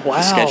day. Wow.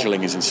 The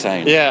scheduling is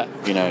insane. Yeah.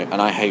 You know,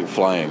 and I hate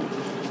flying.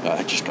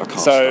 I can't stand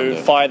So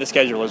it. fire the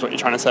schedule is what you're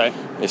trying to say.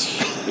 It's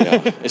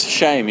a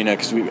shame, you know,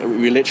 because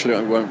we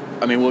literally won't.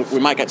 I mean, we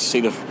might get to see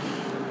the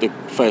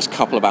first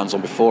couple of bands on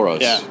before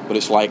us, yeah. but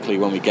it's likely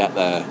when we get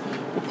there,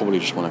 we'll probably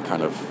just want to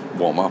kind of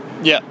warm up.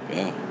 Yeah.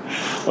 Yeah.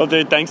 Well,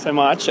 dude, thanks so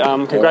much.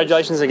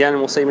 Congratulations again, and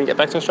we'll see you when you get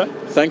back to Australia.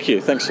 Thank you.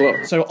 Thanks a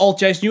lot. So Alt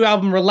J's new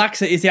album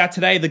Relaxer is out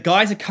today. The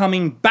guys are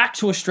coming back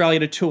to Australia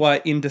to tour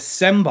in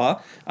December.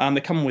 They're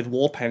coming with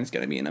Warpaint. It's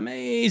going to be an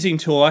amazing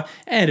tour,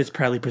 and it's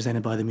proudly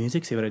presented by The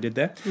Music. See what I did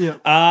there?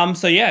 Yeah.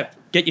 So yeah,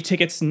 get your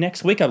tickets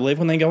next week, I believe,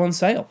 when they go on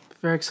sale.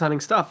 Very exciting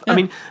stuff. I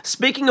mean,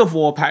 speaking of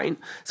Warpaint,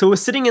 so we're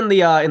sitting in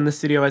the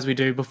studio as we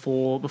do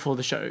before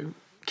the show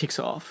kicks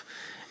off,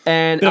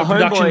 and our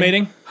production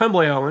meeting.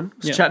 Homeboy Owen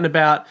was chatting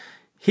about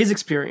his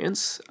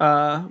experience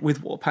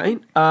with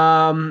Warpaint.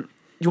 Do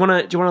you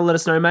want to let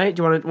us know, mate?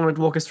 Do you want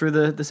to walk us through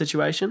the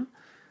situation?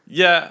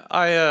 Yeah,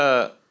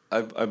 I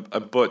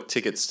bought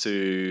tickets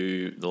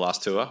to the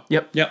last tour.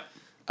 Yep.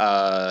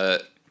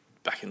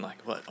 Back in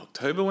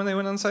October when they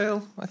went on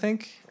sale. I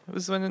think it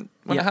was when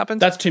it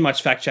happened. That's too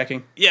much fact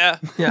checking. Yeah.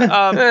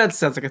 Yeah. That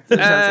sounds like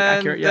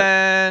accurate.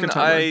 Yeah. Then Good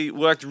timeline. I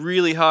worked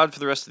really hard for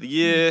the rest of the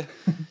year.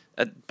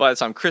 By the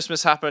time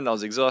Christmas happened, I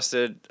was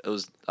exhausted.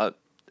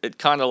 It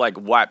kind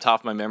of wiped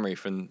half my memory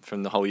from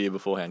the whole year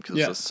beforehand because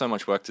there was so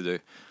much work to do.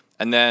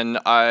 And then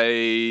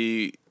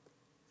I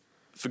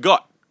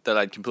forgot that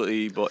I'd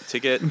completely bought a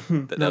ticket,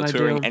 that they were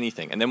touring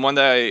anything. And then one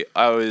day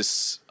I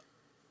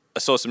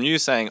saw some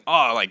news saying,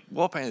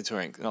 Warpaint are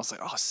touring. And I was like,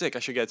 oh, sick, I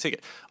should get a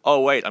ticket. Oh,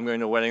 wait, I'm going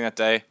to a wedding that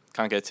day.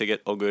 Can't get a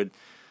ticket, all good.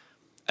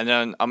 And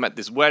then I'm at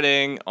this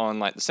wedding on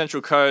the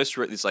Central Coast.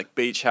 We're at this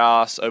beach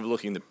house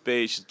overlooking the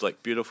beach. It's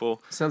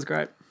beautiful. Sounds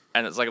great.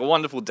 And it's a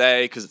wonderful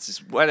day because it's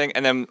this wedding.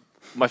 And then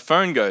my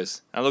phone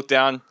goes. And I look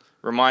down,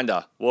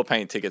 reminder,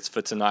 Warpaint tickets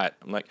for tonight.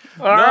 I'm like,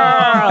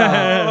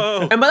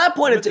 no. And by that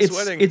point,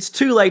 it's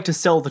too late to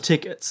sell the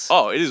tickets.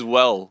 Oh, it is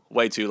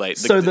way too late.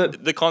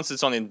 The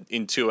concert's on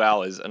in 2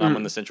 hours, and I'm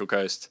on the Central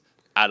Coast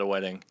at a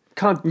wedding.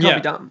 Can't be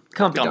done.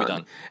 Can't be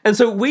done. And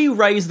so we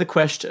raised the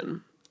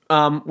question,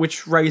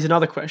 which raised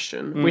another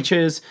question, which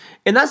is,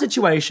 in that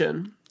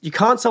situation, you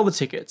can't sell the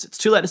tickets. It's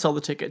too late to sell the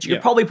tickets. You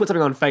could probably put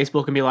something on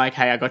Facebook and be like,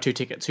 hey, I got 2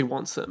 tickets. Who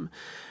wants them?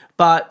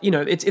 But,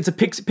 it's a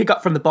pick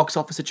up from the box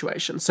office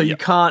situation. So you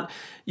can't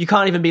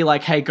even be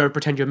like, hey, go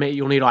pretend you're me.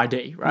 You'll need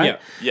ID, right?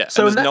 Yeah.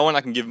 So there's no one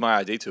I can give my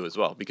ID to as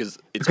well because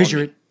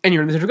you're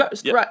in the Central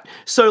Coast, right?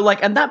 So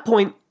at that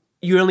point,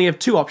 you only have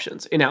 2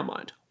 options in our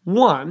mind.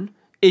 One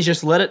is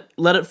just let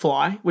it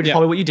fly, which is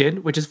probably what you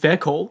did, which is fair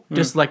call.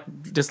 Just let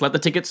the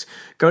tickets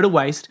go to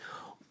waste,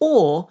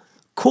 or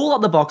call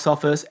up the box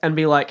office and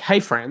be like, hey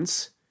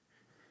friends,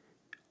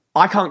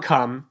 I can't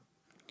come.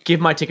 Give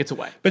my tickets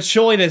away. But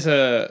surely there's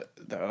a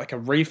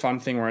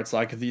refund thing where it's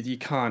you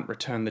can't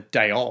return the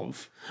day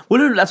of. Well,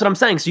 no, that's what I'm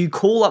saying. So you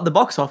call up the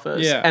box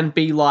office and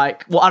be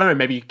like, well, I don't know,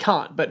 maybe you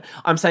can't, but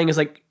I'm saying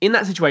is in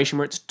that situation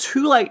where it's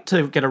too late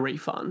to get a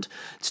refund,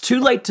 it's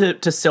too late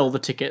to sell the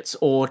tickets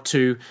or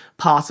to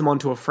pass them on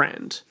to a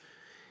friend,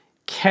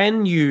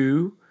 can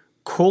you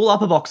call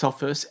up a box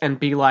office and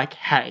be like,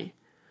 hey,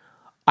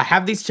 I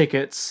have these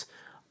tickets,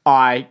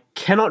 I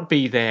cannot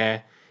be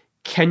there,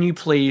 can you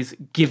please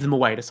give them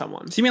away to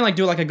someone? So you mean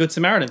do a Good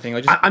Samaritan thing?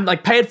 I'm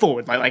pay it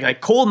forward.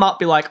 Call them up,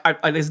 be like,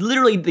 there's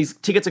literally these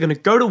tickets are going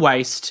to go to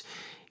waste.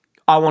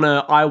 I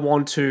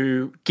want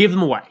to give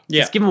them away.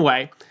 Yeah. Just give them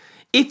away.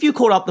 If you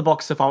called up the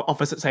box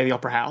office at, say, the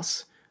Opera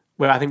House,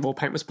 where I think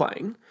Warpaint was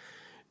playing,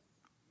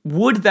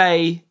 would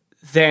they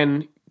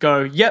then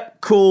go, yep,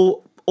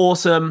 cool,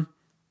 awesome,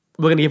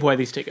 we're going to give away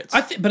these tickets?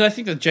 But I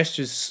think the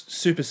gesture's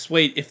super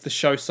sweet if the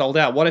show sold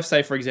out. What if,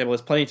 say, for example,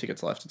 there's plenty of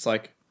tickets left? It's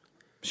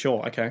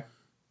sure, okay.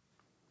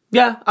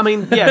 Yeah, I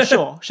mean, yeah,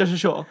 sure.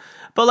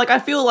 But I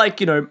feel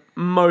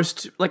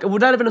most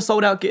would that have been a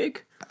sold out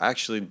gig?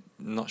 Actually,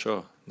 not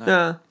sure. No.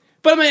 Yeah.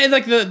 But I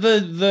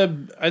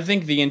mean, I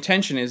think the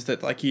intention is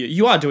that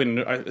you are doing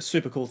a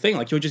super cool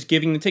thing. You're just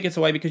giving the tickets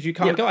away because you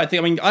can't go. I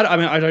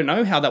don't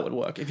know how that would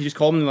work. If you just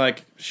call them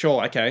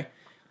sure, okay,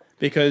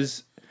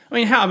 because.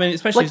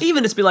 Especially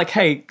even just be like,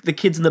 hey, the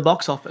kids in the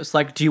box office,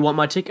 do you want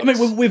my tickets? I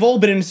mean, we've all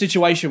been in a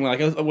situation where,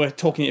 we're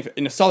talking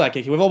in a sold out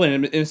gig. We've all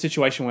been in a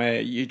situation where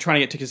you're trying to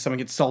get tickets, someone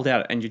gets sold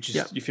out, and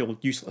you feel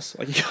useless.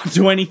 You can't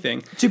do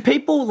anything. Do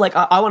people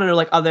I want to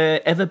know? Are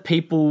there ever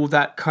people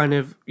that kind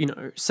of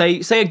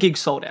say a gig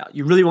sold out?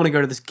 You really want to go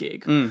to this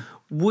gig.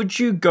 Would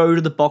you go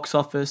to the box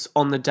office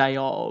on the day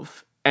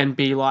of and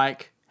be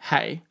like,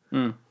 hey?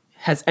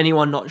 Has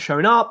anyone not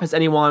shown up? Has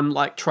anyone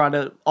tried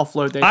to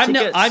offload their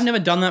tickets? I've never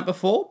done that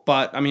before,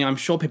 but I'm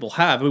sure people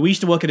have. We used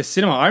to work at a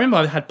cinema. I remember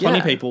I had plenty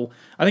of people.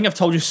 I think I've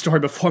told you a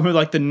story before. I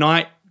remember the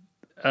night,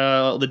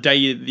 the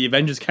day the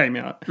Avengers came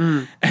out,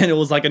 and it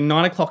was a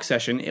 9:00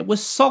 session. It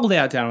was sold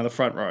out down in the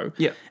front row.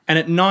 Yeah. And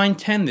at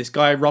 9:10, this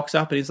guy rocks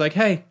up and he's like,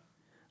 "Hey,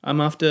 I'm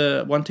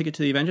after 1 ticket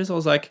to the Avengers." I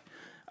was like,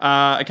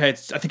 "Okay, I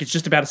think it's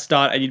just about to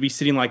start," and you'd be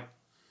sitting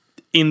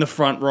in the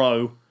front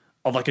row.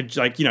 Of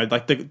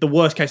the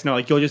worst case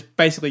scenario, you're just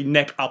basically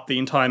neck up the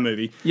entire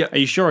movie. Yeah. Are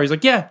you sure? He's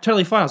like, yeah,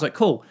 totally fine. I was like,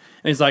 cool.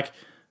 And he's like,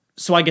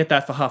 so I get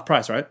that for half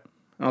price, right?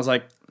 And I was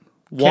like,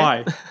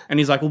 why? And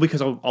he's like, well,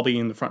 because I'll be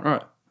in the front row.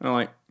 And I'm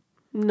like,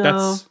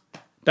 no.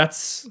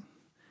 That's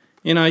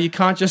you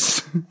can't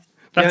just,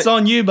 that's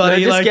on you,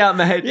 buddy. No discount,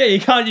 mate. Yeah,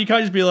 you can't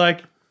just be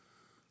like,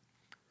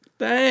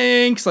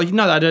 thanks. Like,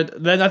 no, I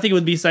don't. Then I think it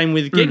would be the same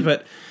with gig,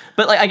 but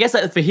like, I guess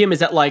that for him is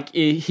that like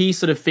he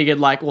sort of figured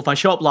like, well, if I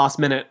show up last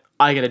minute,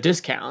 I get a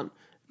discount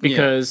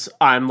because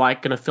I'm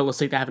like going to fill a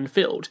seat they haven't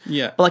filled.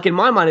 Yeah. But like in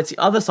my mind, it's the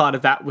other side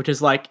of that, which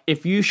is like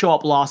if you show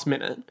up last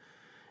minute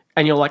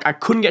and you're like, I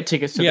couldn't get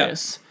tickets to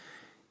this.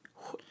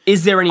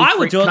 Is there any? I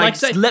would do it. Like,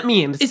 say, let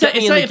me in.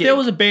 Say if there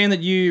was a band that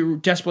you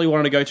desperately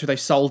wanted to go to, they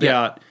sold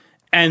out,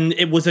 and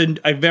it was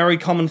a very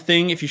common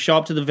thing. If you show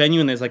up to the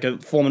venue and there's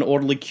like form an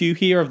orderly queue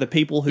here of the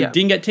people who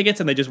didn't get tickets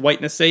and they just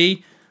waiting to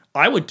see,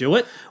 I would do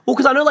it. Well,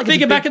 because I know, like,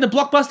 think back in the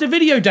Blockbuster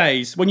video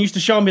days when you used to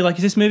show and be like,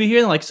 "Is this movie here?"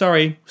 And like,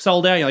 "Sorry,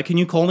 sold out." You're like, "Can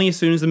you call me as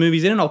soon as the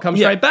movie's in, and I'll come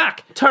straight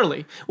back."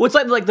 Totally. Well, it's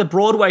like the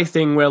Broadway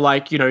thing where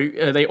like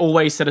they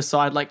always set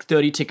aside like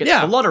 30 tickets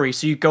for lottery,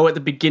 so you go at the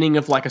beginning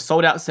of like a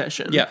sold out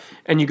session,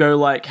 and you go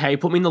like, "Hey,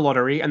 put me in the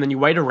lottery," and then you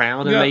wait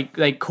around and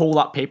they call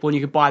up people and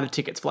you can buy the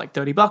tickets for like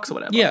 $30 or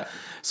whatever. Yeah.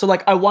 So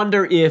like, I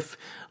wonder if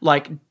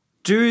like,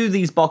 do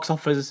these box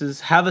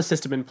offices have a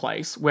system in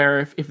place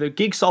where if the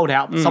gig sold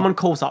out, someone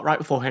calls up right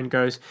beforehand and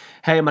goes,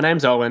 "Hey, my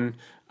name's Owen.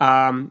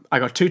 I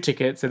got 2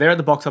 tickets. They're at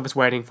the box office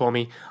waiting for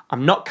me.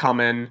 I'm not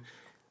coming.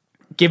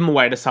 Give them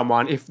away to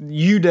someone." If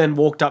you then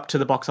walked up to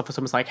the box office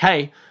and was like,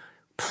 "Hey,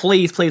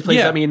 please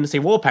let me in to see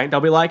Warpaint,"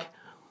 they'll be like,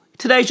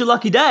 "Today's your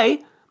lucky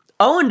day.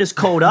 Owen just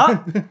called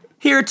up.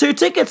 Here are 2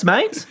 tickets,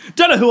 mates."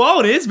 Don't know who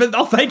Owen is, but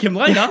I'll thank him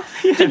later.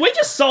 Did we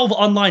just solve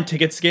online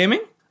ticket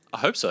scamming? I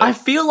hope so. I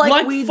feel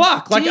like we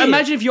fuck. did. Like,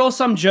 imagine if you're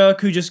some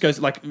jerk who just goes,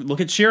 like, look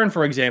at Sheeran,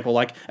 for example.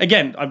 Like,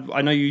 again,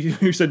 I know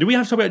you said, do we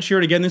have to talk about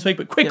Sheeran again this week?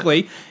 But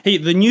quickly,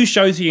 the new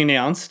shows he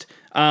announced,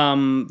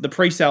 the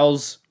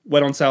pre-sales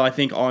went on sale, I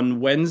think, on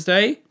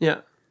Wednesday.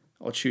 Yeah.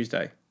 Or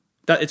Tuesday.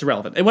 It's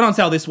irrelevant. It went on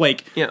sale this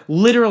week. Yeah.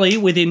 Literally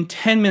within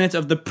 10 minutes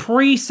of the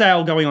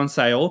pre-sale going on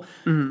sale,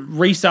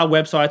 resale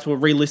websites were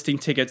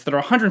relisting tickets that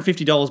are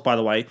 $150, by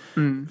the way,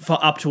 for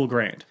up to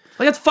 $1,000.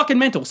 Like, that's fucking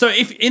mental. So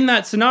if in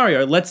that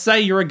scenario, let's say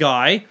you're a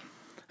guy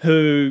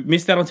who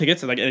missed out on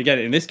tickets, and like, again,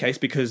 in this case,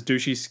 because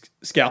douchey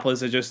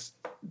scalpers are just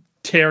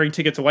tearing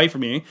tickets away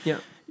from you,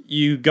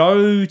 you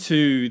go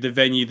to the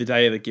venue the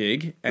day of the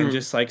gig and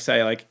just like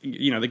say like,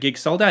 the gig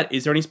sold out.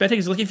 Is there any spare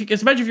tickets? Like,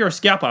 imagine if you're a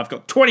scalper, I've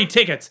got 20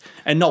 tickets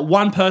and not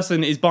one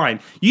person is buying.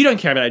 You don't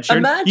care about Ed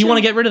Sheeran. You want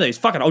to get rid of these.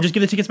 Fuck it. I'll just give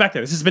the tickets back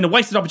there. This has been a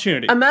wasted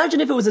opportunity. Imagine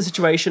if it was a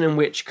situation in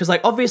which, because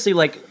like obviously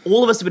like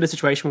all of us have been in a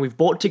situation where we've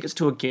bought tickets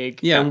to a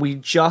gig and we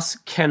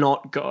just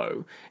cannot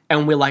go.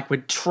 And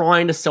we're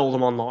trying to sell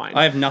them online.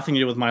 I have nothing to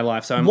do with my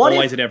life, so I'm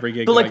always at every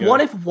gig. But like,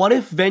 what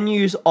if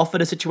venues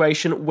offered a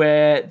situation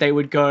where they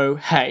would go,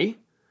 "Hey,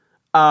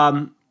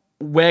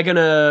 we're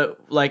gonna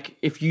like,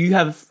 if you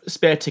have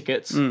spare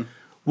tickets,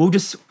 we'll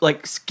just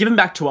like give them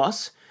back to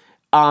us,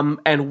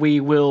 and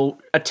we will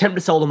attempt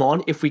to sell them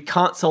on. If we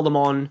can't sell them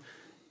on,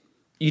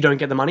 you don't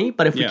get the money.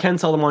 But if we can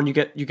sell them on, you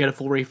get a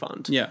full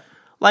refund." Yeah.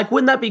 Like,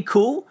 wouldn't that be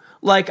cool?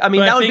 Like, I mean,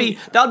 that would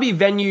be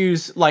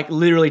venues like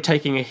literally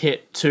taking a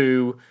hit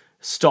to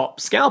stop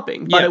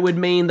scalping, but it would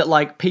mean that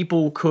like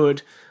people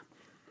could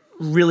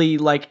really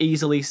like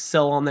easily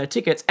sell on their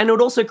tickets, and it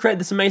would also create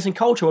this amazing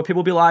culture where people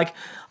would be like,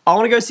 "I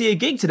want to go see a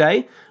gig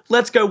today.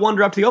 Let's go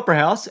wander up to the Opera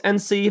House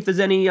and see if there's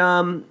any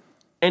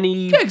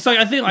because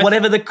I think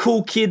whatever the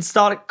cool kids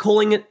started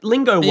calling it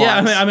lingo wise.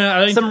 Yeah,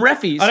 I mean, some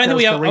reffies. I don't think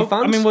we have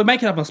refunds. I mean, we're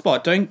making it up on the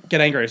spot. Don't get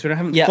angry. So we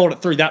haven't thought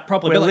it through that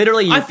properly. We're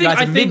literally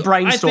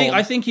mid-brainstorm.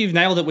 I think you've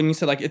nailed it when you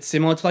said like it's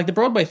similar to like the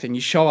Broadway thing.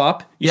 You show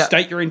up, you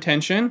state your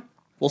intention.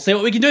 We'll see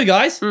what we can do,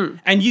 guys.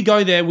 And you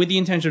go there with the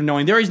intention of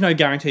knowing there is no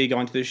guarantee you're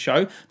going to this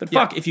show. But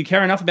fuck, if you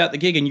care enough about the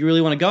gig and you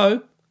really want to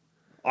go,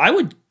 I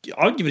would give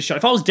it a shot.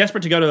 If I was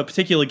desperate to go to a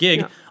particular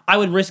gig, I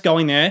would risk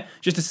going there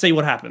just to see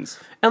what happens.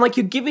 And like,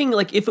 you're giving,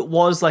 like, if it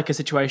was like a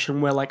situation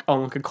where like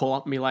Owen could call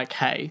up and be like,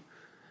 "Hey,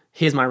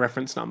 here's my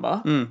reference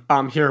number.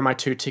 Here are my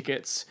 2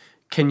 tickets.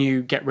 Can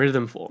you get rid of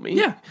them for me?"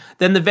 Yeah.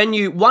 Then the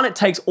venue, one, it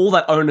takes all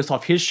that onus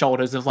off his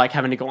shoulders of like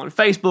having to go on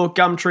Facebook,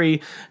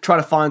 Gumtree, try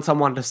to find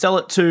someone to sell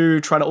it to,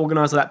 try to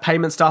organize all that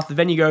payment stuff. The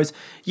venue goes,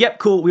 "Yep,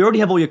 cool. We already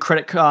have all your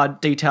credit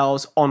card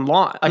details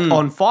online, like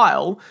on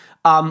file.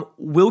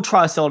 We'll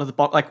try to sell it at the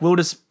box. Like, we'll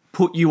just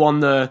put you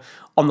on the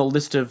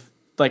list of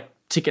like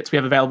tickets we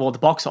have available at the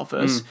box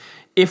office.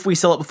 If we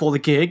sell it before the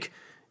gig,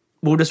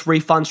 we'll just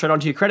refund straight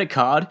onto your credit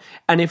card.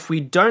 And if we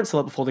don't sell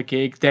it before the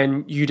gig,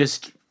 then you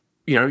just,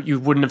 you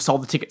wouldn't have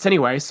sold the tickets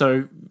anyway.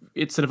 So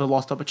it's sort of a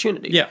lost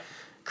opportunity." Yeah.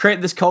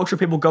 Create this culture of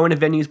people going to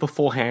venues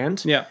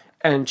beforehand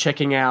and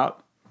checking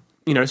out,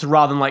 so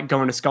rather than like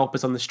going to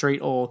scalpers on the street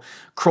or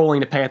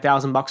crawling to pay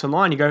 $1,000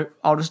 online, you go,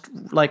 "I'll just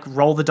like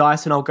roll the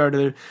dice and I'll go to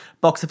the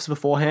box office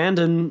beforehand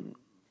and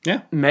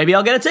maybe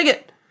I'll get a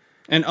ticket."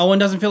 And Owen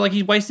doesn't feel like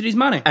he's wasted his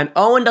money. And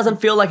Owen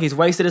doesn't feel like he's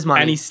wasted his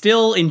money. And he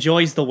still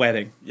enjoys the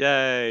wedding.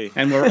 Yay.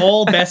 And we're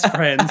all best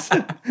friends.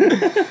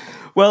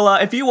 Well,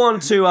 if you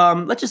want to,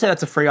 let's just say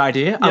that's a free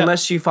idea,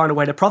 unless you find a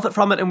way to profit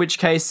from it, in which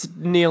case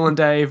Neil and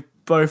Dave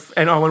both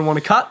and Owen want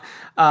to cut.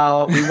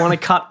 We want to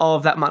cut all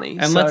of that money.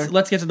 And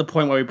let's get to the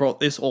point where we brought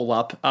this all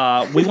up.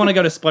 We want to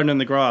go to Splendid in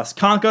the Grass.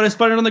 Can't go to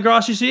Splendid in the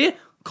Grass this year?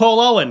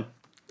 Call Owen.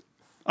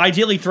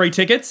 Ideally 3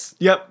 tickets.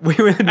 Yep, we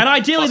would. And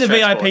ideally Plus the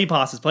transport. VIP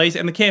passes, please,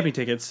 and the camping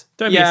tickets.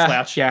 Don't be a Yeah,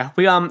 slouch. yeah.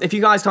 We if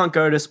you guys can't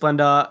go to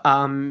Splendor,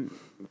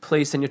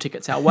 please send your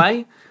tickets our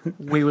way.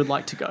 We would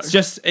like to go.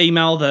 Just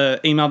email the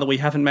email that we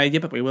haven't made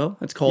yet, but we will.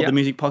 It's called Yep.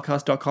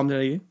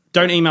 themusicpodcast.com.au.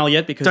 Don't email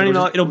yet because Don't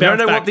email. it'll We don't bounce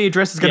know back. what the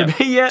address is going to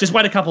be yet. Just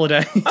wait a couple of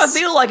days. I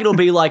feel like it'll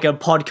be like a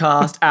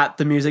podcast at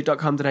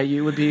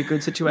themusic.com.au would be a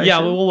good situation. Yeah,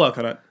 we'll work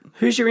on it.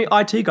 Who's your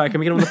IT guy? Can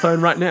we get him on the phone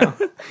right now?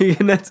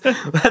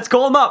 Let's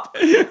call him up.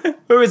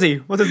 Who is he?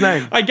 What's his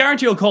name? I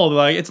guarantee you'll call, but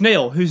like, it's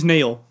Neil. Who's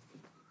Neil?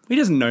 He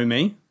doesn't know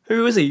me.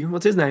 Who is he?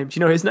 What's his name? Do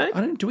you know his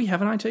name? Do we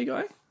have an IT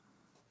guy?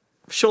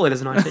 Surely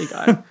there's an IT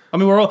guy. I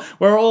mean,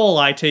 we're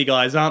all IT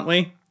guys, aren't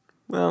we?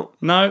 Well,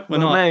 No, we're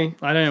Not not. me.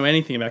 I don't know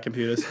anything about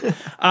computers.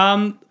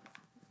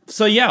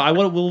 So yeah,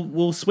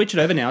 we'll switch it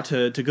over now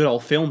to good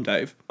old film,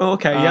 Dave. oh,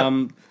 okay,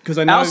 yeah. Because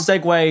I know Our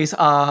segues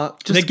are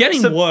just they're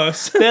getting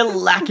worse. They're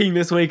lacking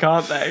this week,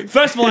 aren't they?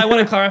 First of all, I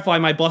want to clarify.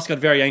 My boss got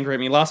very angry at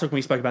me last week when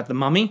we spoke about The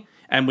Mummy,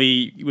 and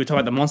we were talking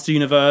about the monster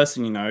universe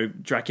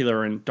and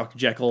Dracula and Dr.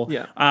 Jekyll.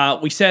 Yeah.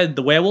 We said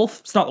the werewolf.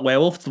 It's not the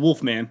werewolf. It's the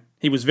Wolfman.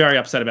 He was very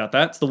upset about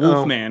that. It's the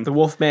Wolfman. The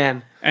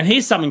Wolfman. And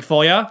here's something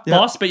for you,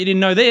 boss. But you didn't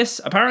know this.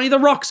 Apparently, The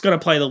Rock's going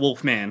to play the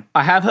Wolfman,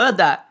 I have heard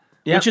that.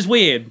 Yeah. which is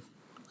weird.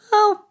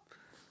 well,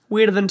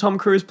 weirder than Tom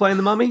Cruise playing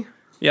the Mummy.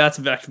 Yeah,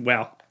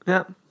 wow.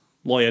 Yeah.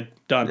 Lawyer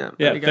done. Yeah,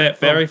 Yeah, there you go.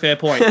 very fair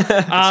point.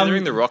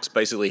 Considering The Rock's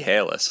basically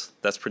hairless,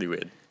 that's pretty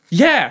weird.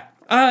 Yeah.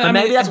 I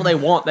Maybe mean, that's what they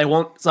want. They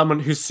want someone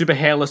who's super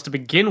hairless to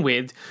begin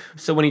with,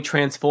 so when he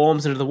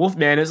transforms into the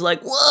Wolfman, it's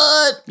like,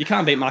 what? you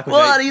can't beat Michael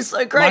What? J. He's so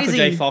Michael crazy.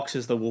 J. Fox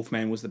as the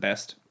Wolfman was the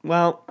best.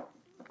 Well,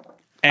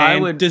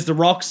 And does The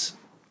Rock's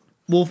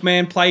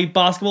Wolfman play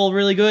basketball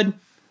really good?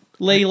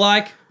 Lee,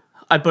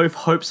 I both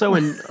hope so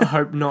and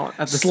hope not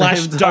at the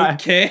slash same time. don't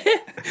care.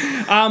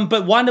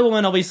 But Wonder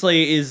Woman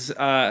obviously is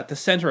at the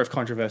center of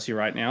controversy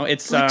right now.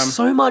 It's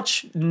So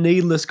much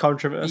needless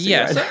controversy.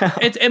 yeah. right So now.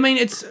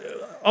 it's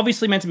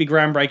obviously meant to be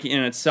groundbreaking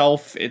in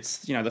itself. It's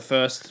the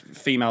first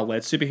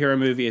female-led superhero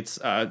movie. It's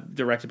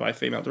directed by a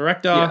female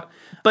director. Yeah.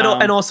 But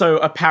and also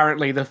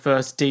apparently the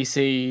first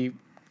DC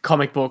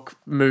comic book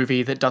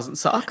movie that doesn't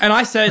suck. And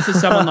I say this as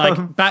someone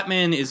like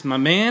Batman is my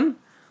man.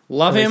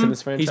 Love least in him.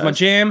 this franchise. He's my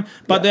jam.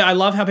 But I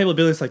love how people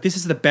build this like, this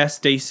is the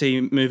best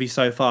DC movie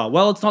so far.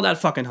 Well, it's not that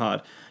fucking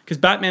hard. Because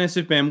Batman and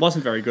Superman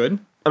wasn't very good.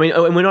 I mean,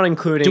 and we're not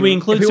including. Do we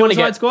include if we wanna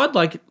Suicide Squad?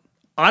 Like,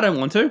 I don't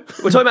want to.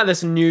 We're talking about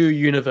this new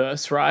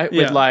universe, right?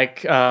 Yeah. With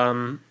like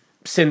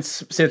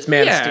since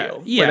Man of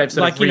Steel, where they've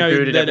sort of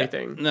rebooted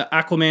everything. The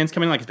Aquaman's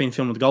coming, like it's being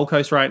filmed at the Gold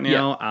Coast right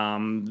now.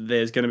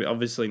 There's going to be,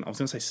 obviously, I was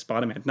going to say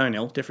Spider-Man. No,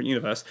 Neil, different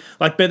universe.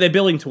 Like, but they're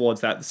building towards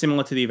that.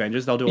 Similar to the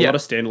Avengers, they'll do a lot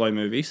of standalone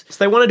movies.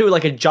 So they want to do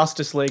like a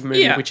Justice League movie,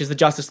 Yeah. which is the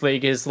Justice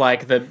League is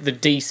like the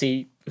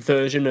DC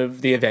version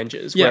of the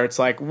Avengers, where it's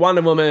like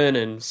Wonder Woman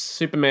and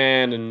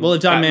Superman and Well,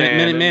 they've done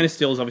Batman Man of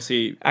Steel is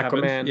obviously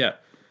happened. Aquaman.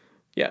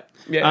 Yeah.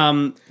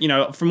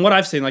 yeah. From what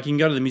I've seen, like you can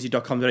go to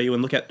themusic.com.au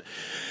and look at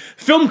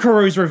Film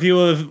Carews review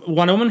of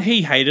Wonder Woman.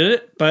 He hated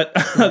it, but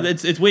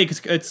it's weird because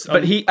it's.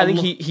 But I think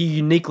he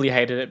uniquely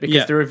hated it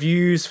because the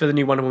reviews for the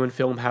new Wonder Woman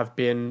film have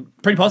been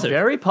pretty positive,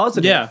 very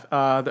positive.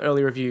 Yeah, the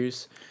early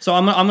reviews. So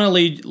I'm gonna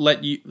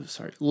let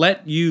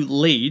you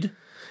lead.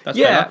 That's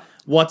better.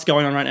 What's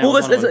going on right now? Well,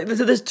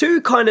 there's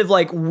two kind of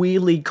like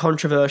weirdly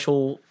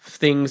controversial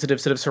things that have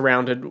sort of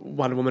surrounded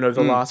Wonder Woman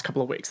over the last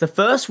couple of weeks. The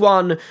first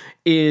one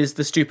is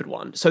the stupid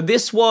one. So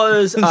this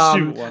was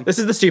this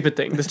is the stupid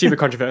thing, the stupid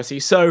controversy.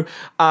 So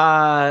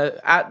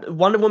at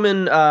Wonder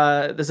Woman,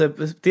 there's a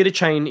theater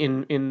chain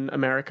in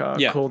America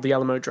called the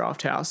Alamo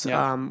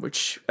Drafthouse,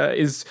 which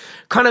is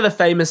kind of a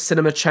famous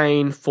cinema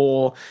chain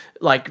for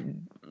like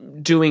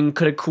doing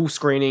kind of cool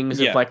screenings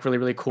of like really,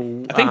 really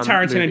cool. I think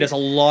Tarantino movies. does a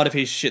lot of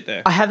his shit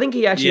there. I think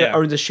he actually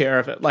owns a share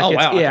of it. Like,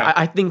 wow, yeah, okay.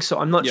 I think so.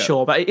 I'm not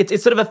sure, but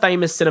it's sort of a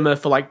famous cinema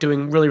for like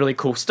doing really, really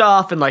cool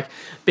stuff and like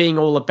being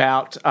all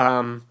about,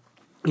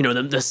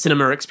 the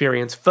cinema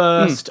experience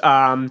first.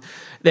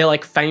 They're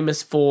like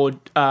famous for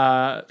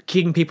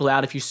kicking people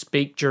out if you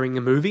speak during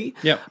a movie.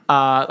 Yep.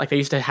 Like they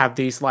used to have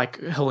these like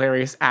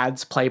hilarious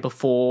ads play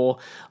before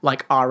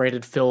like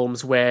R-rated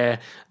films where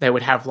they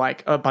would have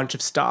like a bunch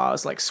of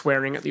stars like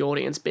swearing at the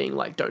audience, being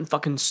like, "Don't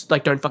fucking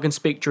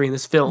speak during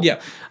this film."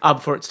 Yeah.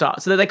 Before it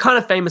starts. So they're kind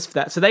of famous for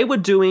that. So they were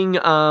doing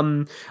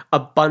a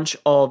bunch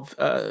of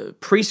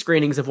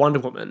pre-screenings of Wonder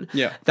Woman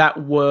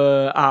that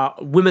were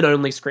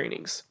women-only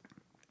screenings.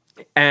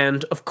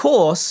 And of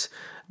course,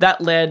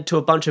 that led to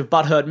a bunch of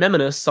butthurt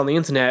feminists on the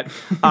internet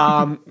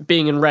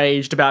being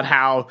enraged about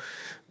how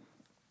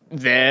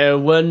there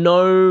were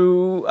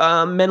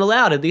no men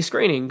allowed at these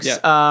screenings.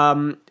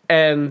 Yeah.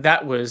 And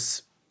that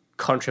was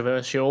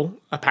controversial,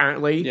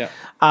 apparently. Yeah.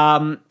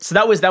 So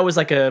that was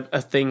like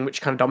a thing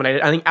which kind of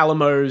dominated. I think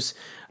Alamo's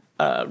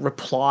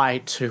reply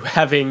to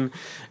having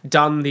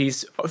done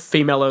these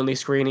female-only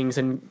screenings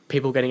and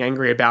people getting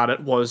angry about it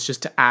was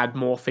just to add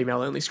more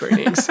female-only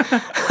screenings,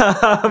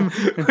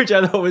 which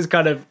I thought was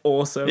kind of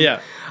awesome.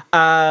 Yeah.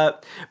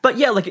 But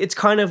yeah, like it's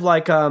kind of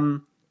like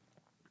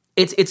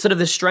it's sort of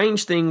the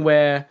strange thing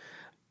where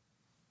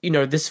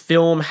this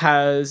film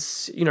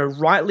has,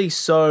 rightly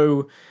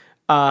so,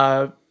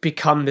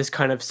 become this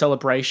kind of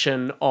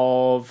celebration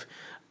of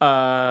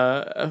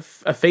a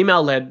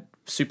female-led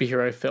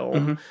superhero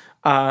film,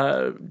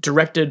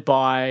 directed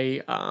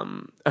by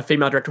a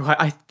female director.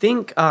 I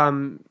think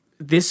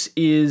this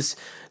is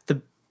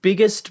the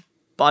biggest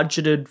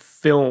budgeted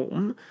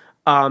film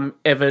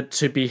ever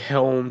to be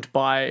helmed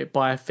by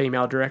a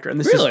female director, and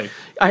this Really? is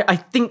I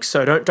think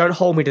so. Don't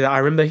hold me to that. I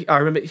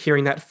remember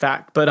hearing that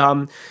fact,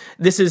 but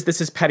this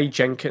is Patty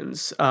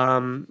Jenkins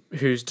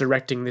who's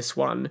directing this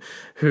one.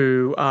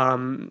 Who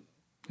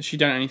Has she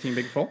done anything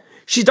big before?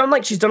 she's done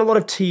a lot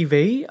of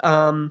TV.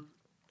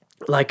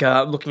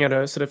 Looking at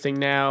her sort of thing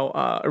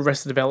now,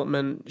 Arrested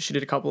Development. She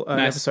did an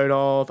episode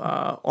of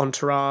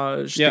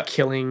Entourage, Yeah. The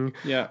Killing.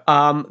 Yeah.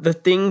 The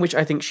thing which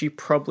I think she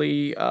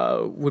probably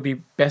would be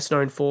best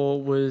known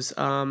for was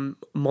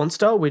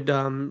Monster with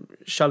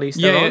Charlize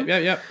Theron.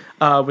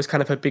 Yeah. Was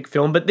kind of her big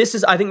film, but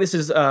I think this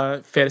is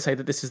fair to say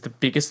that this is the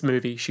biggest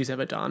movie she's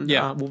ever done.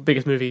 Yeah.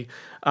 Biggest movie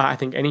I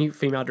think any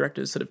female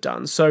directors sort of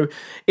done. So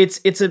it's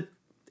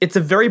a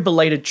very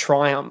belated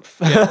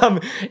triumph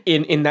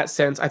in that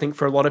sense, I think,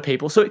 for a lot of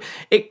people. So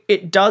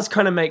it does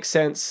kind of make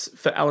sense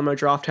for Alamo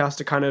Drafthouse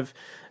to kind of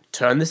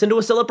turn this into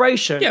a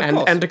celebration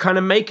and to kind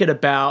of make it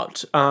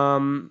about,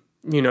 female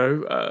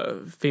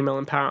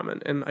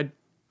empowerment. And I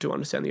do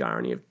understand the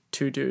irony of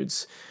two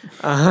dudes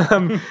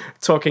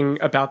talking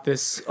about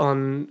this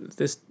on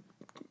this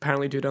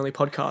apparently dude-only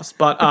podcast.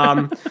 But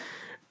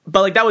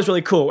that was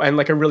really cool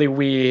and a really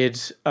weird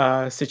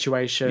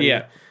situation.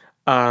 Yeah.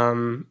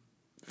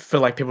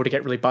 For people to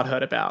get really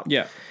butthurt about.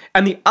 Yeah.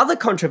 And the other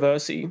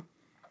controversy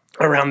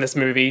around this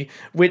movie,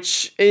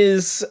 which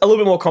is a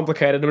little bit more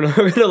complicated, I'm not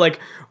going to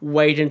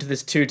wade into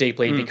this too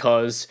deeply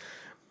because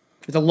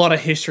There's a lot of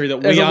history that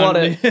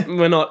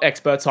we're not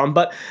experts on,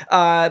 but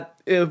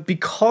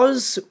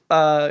because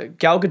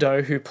Gal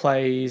Gadot, who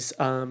plays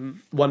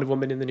Wonder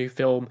Woman in the new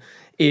film,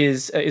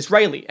 is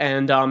Israeli,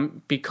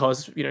 and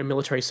because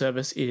military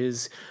service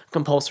is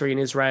compulsory in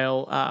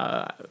Israel,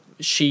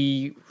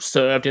 she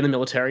served in the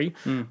military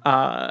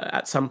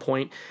at some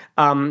point,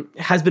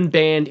 has been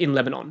banned in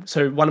Lebanon.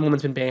 So Wonder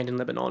Woman's been banned in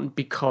Lebanon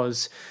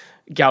because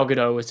Gal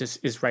Gadot is this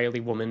Israeli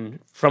woman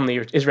from the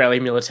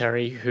Israeli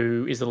military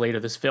who is the lead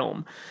of this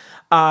film.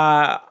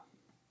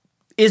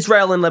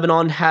 Israel and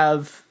Lebanon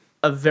have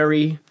a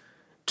very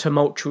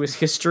tumultuous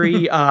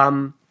history.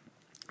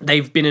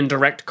 They've been in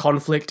direct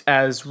conflict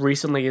as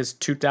recently as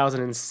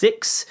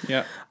 2006,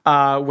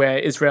 where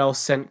Israel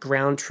sent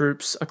ground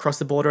troops across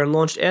the border and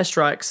launched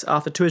airstrikes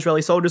after 2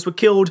 Israeli soldiers were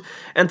killed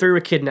and 3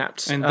 were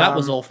kidnapped. And that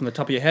was all from the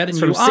top of your head, and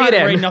from you aren't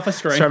CNN. reading off a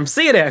screen. It's from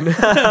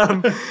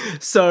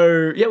CNN.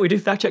 So, we do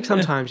fact check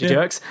sometimes, you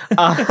jerks.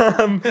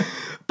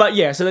 But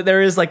yeah, so that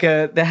there is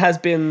there has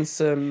been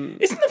some...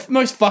 Isn't the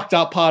most fucked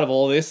up part of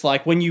all this,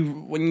 when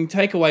you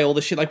take away all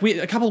the shit,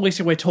 a couple of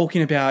weeks ago we were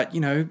talking about,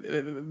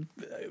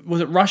 was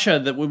it Russia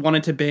that we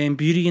wanted to ban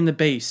Beauty and the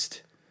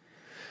Beast?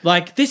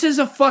 This is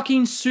a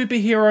fucking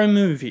superhero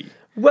movie.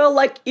 Well,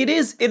 it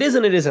is and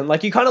it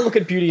isn't. You kind of look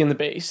at Beauty and the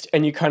Beast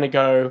and you kind of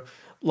go,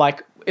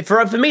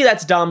 for me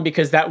that's dumb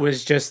because that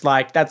was just,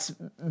 that's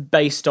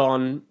based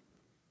on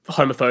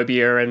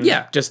homophobia and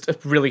just a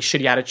really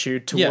shitty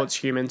attitude towards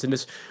humans and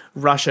just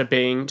Russia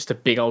being just a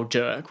big old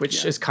jerk,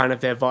 which is kind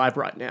of their vibe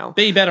right now.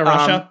 Be better,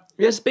 Russia.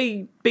 Yes,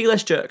 be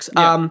less jerks.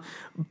 Yeah.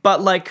 But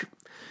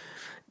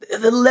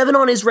the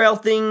Lebanon-Israel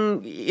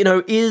thing,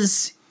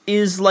 is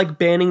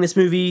banning this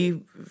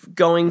movie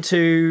going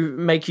to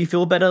make you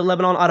feel better,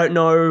 Lebanon? I don't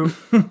know.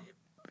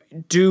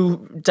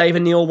 Do Dave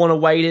and Neil want to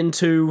wade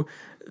into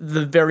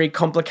the very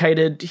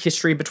complicated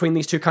history between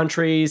these two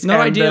countries? Not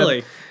and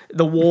ideally.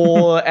 The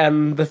war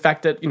and the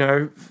fact that,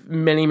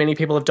 many, many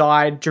people have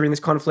died during this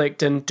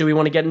conflict, and do we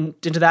want to get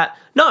into that?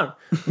 No,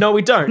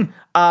 we don't.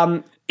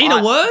 In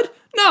a word?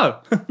 No.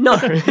 No,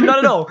 not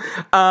at all.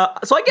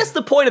 So I guess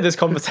the point of this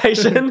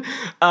conversation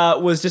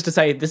was just to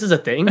say this is a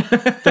thing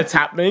that's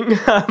happening.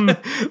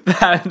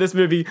 That this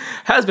movie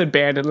has been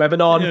banned in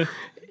Lebanon. Yeah.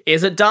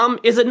 Is it dumb?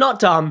 Is it not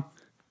dumb?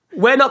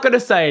 We're not going to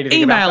say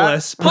anything email about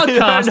us,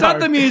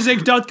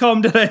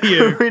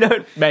 podcast@themusic.com.au. We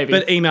don't, maybe.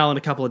 But email in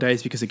a couple of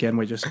days because, again,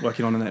 we're just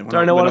working on that.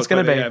 Don't know what it's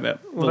going to be.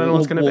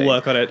 We'll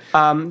work on it.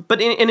 But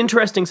in an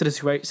interesting sort of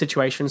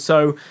situation,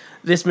 so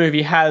this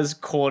movie has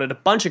caused a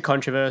bunch of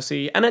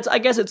controversy, and I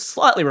guess it's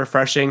slightly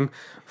refreshing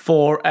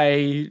for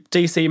a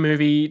DC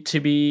movie to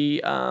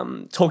be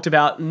talked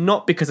about,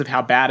 not because of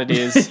how bad it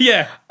is.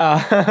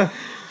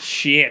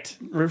 Shit.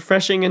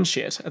 Refreshing and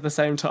shit at the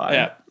same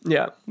time.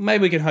 Yeah.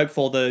 Maybe we can hope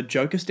for the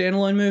Joker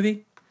standalone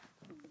movie.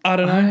 I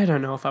don't know. I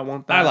don't know if I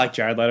want that. I like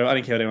Jared Leto. I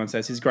don't care what anyone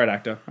says. He's a great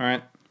actor. All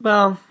right.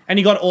 Well. And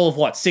he got all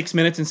of 6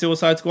 minutes in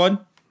Suicide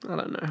Squad? I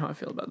don't know how I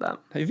feel about that.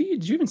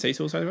 Did you even see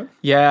Suicide Squad?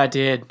 Yeah, I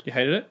did. You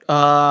hated it?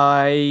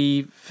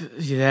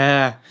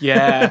 Yeah.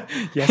 Yes,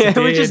 it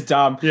was just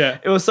dumb. Yeah.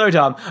 It was so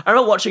dumb. I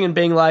remember watching and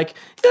being like,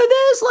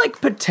 there's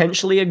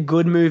potentially a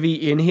good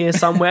movie in here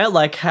somewhere.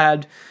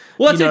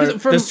 Well, you that's know,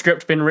 it, from, the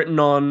script been written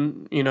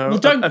on, you know,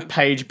 don't- a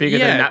page bigger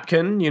than a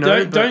napkin, you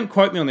know. Don't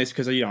quote me on this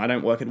because, you know, I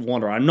don't work at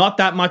Warner. I'm not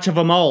that much of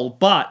a mole,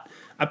 but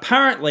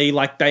apparently,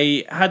 like,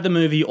 they had the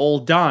movie all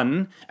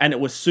done and it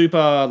was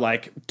super,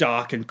 like,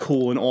 dark and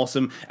cool and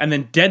awesome. And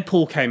then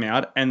Deadpool came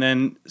out and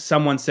then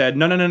someone said,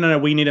 no,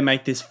 we need to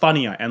make this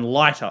funnier and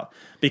lighter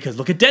because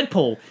look at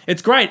Deadpool.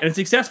 It's great and it's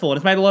successful and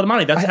it's made a lot of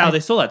money. That's how they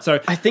saw that. So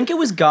I think it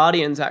was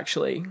Guardians,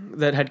 actually,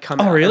 that had come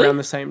out really? around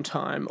the same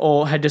time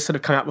or had just sort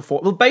of come out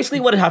before. Well, basically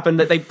what had happened,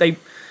 that they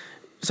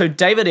so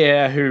David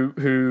Ayer,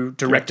 who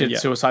directed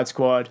Suicide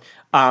Squad,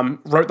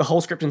 wrote the whole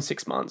script in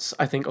 6 months,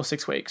 I think, or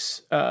 6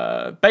 weeks.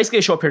 Basically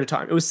a short period of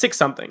time. It was 6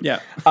 something. Yeah.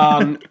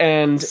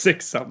 And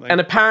 6 something. And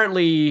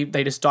apparently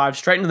they just dived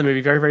straight into the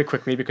movie very, very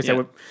quickly because they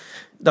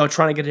were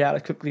trying to get it out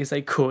as quickly as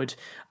they could.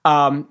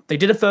 They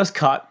did a first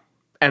cut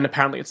and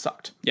apparently it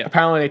sucked. Yeah.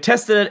 Apparently they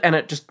tested it and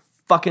it just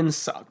fucking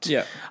sucked.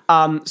 Yeah.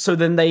 So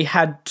then they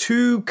had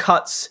two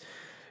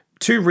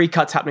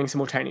recuts happening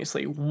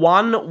simultaneously.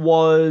 One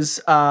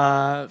was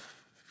the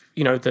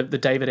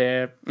David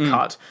Ayer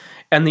cut,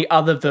 and the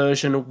other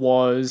version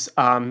was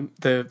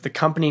the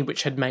company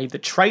which had made the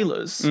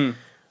trailers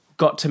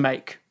got to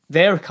make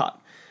their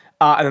cut.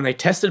 And then they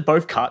tested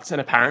both cuts,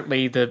 and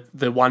apparently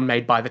the one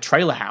made by the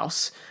trailer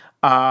house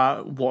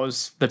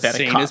was the better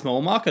Seen cut. as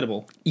more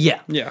marketable.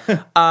 Yeah.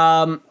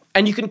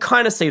 And you can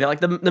kind of see that.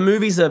 Like, the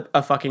movie's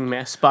a fucking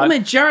mess, but... I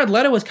mean, Jared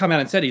Leto has come out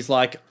and said, he's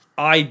like,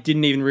 I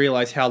didn't even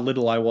realize how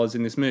little I was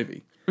in this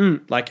movie.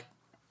 Like,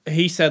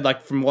 he said,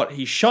 like, from what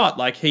he shot,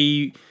 like,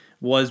 he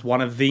was one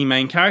of the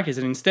main characters,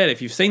 and instead,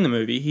 if you've seen the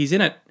movie, he's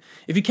in it...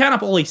 If you count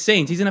up all his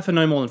scenes, he's in it for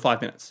no more than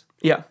 5 minutes.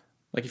 Yeah.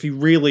 Like, if you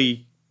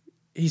really...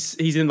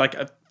 He's in, like,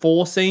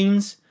 4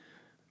 scenes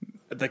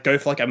that go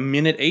for, like, a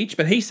minute each,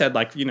 but he said,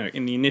 like, you know,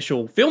 in the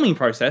initial filming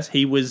process,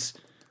 he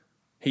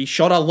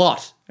shot a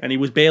lot, and he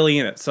was barely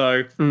in it,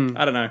 so,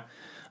 I don't know.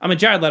 I'm a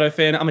Jared Leto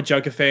fan, I'm a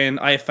Joker fan,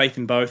 I have faith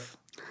in both.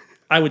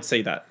 I would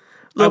see that.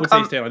 Look, I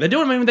would see standalone.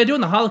 They're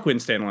doing the Harlequin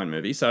standalone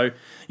movie, so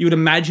you would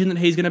imagine that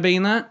he's going to be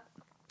in that.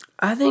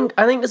 I think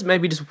this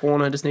maybe just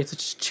Warner just needs to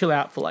just chill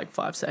out for like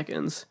 5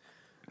 seconds.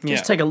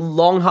 Just Yeah. take a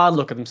long, hard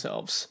look at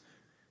themselves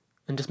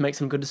and just make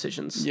some good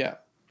decisions Yeah.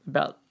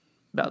 about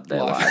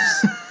their Life.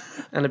 lives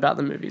and about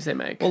the movies they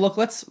make. Well, look,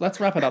 let's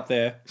wrap it up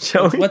there.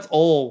 Shall we? Let's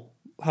all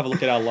have a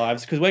look at our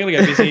lives, because we're going to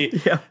go busy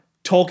Yeah.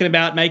 talking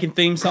about making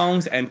theme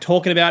songs and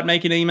talking about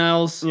making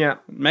emails. Yeah.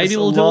 Maybe There's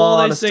we'll a do all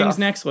lot those of things stuff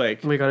next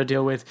week. we got to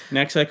deal with.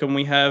 Next week, when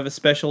we have a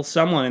special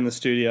someone in the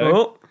studio.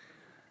 Oh,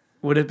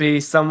 would it be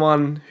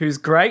someone who's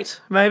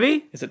great,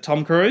 maybe? Is it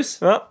Tom Cruise?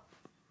 Oh,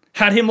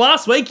 Had him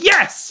last week?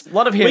 Yes! a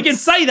lot of We hints. can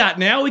say that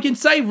now. We can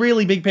say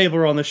really big people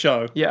are on the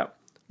show. Yeah.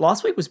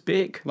 Last week was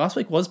big. Last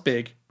week was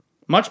big.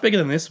 Much bigger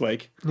than this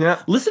week.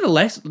 Yeah. Listen to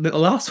last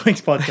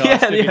week's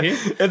podcast. if you're here.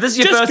 If this is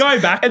your Just first, go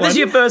back If this is one.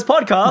 your first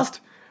podcast,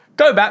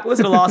 go back,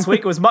 listen to last week.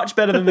 It was much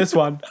better than this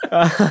one.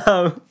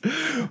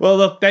 Well,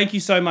 look, thank you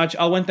so much.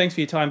 Alwyn, thanks for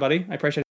your time, buddy. I appreciate it.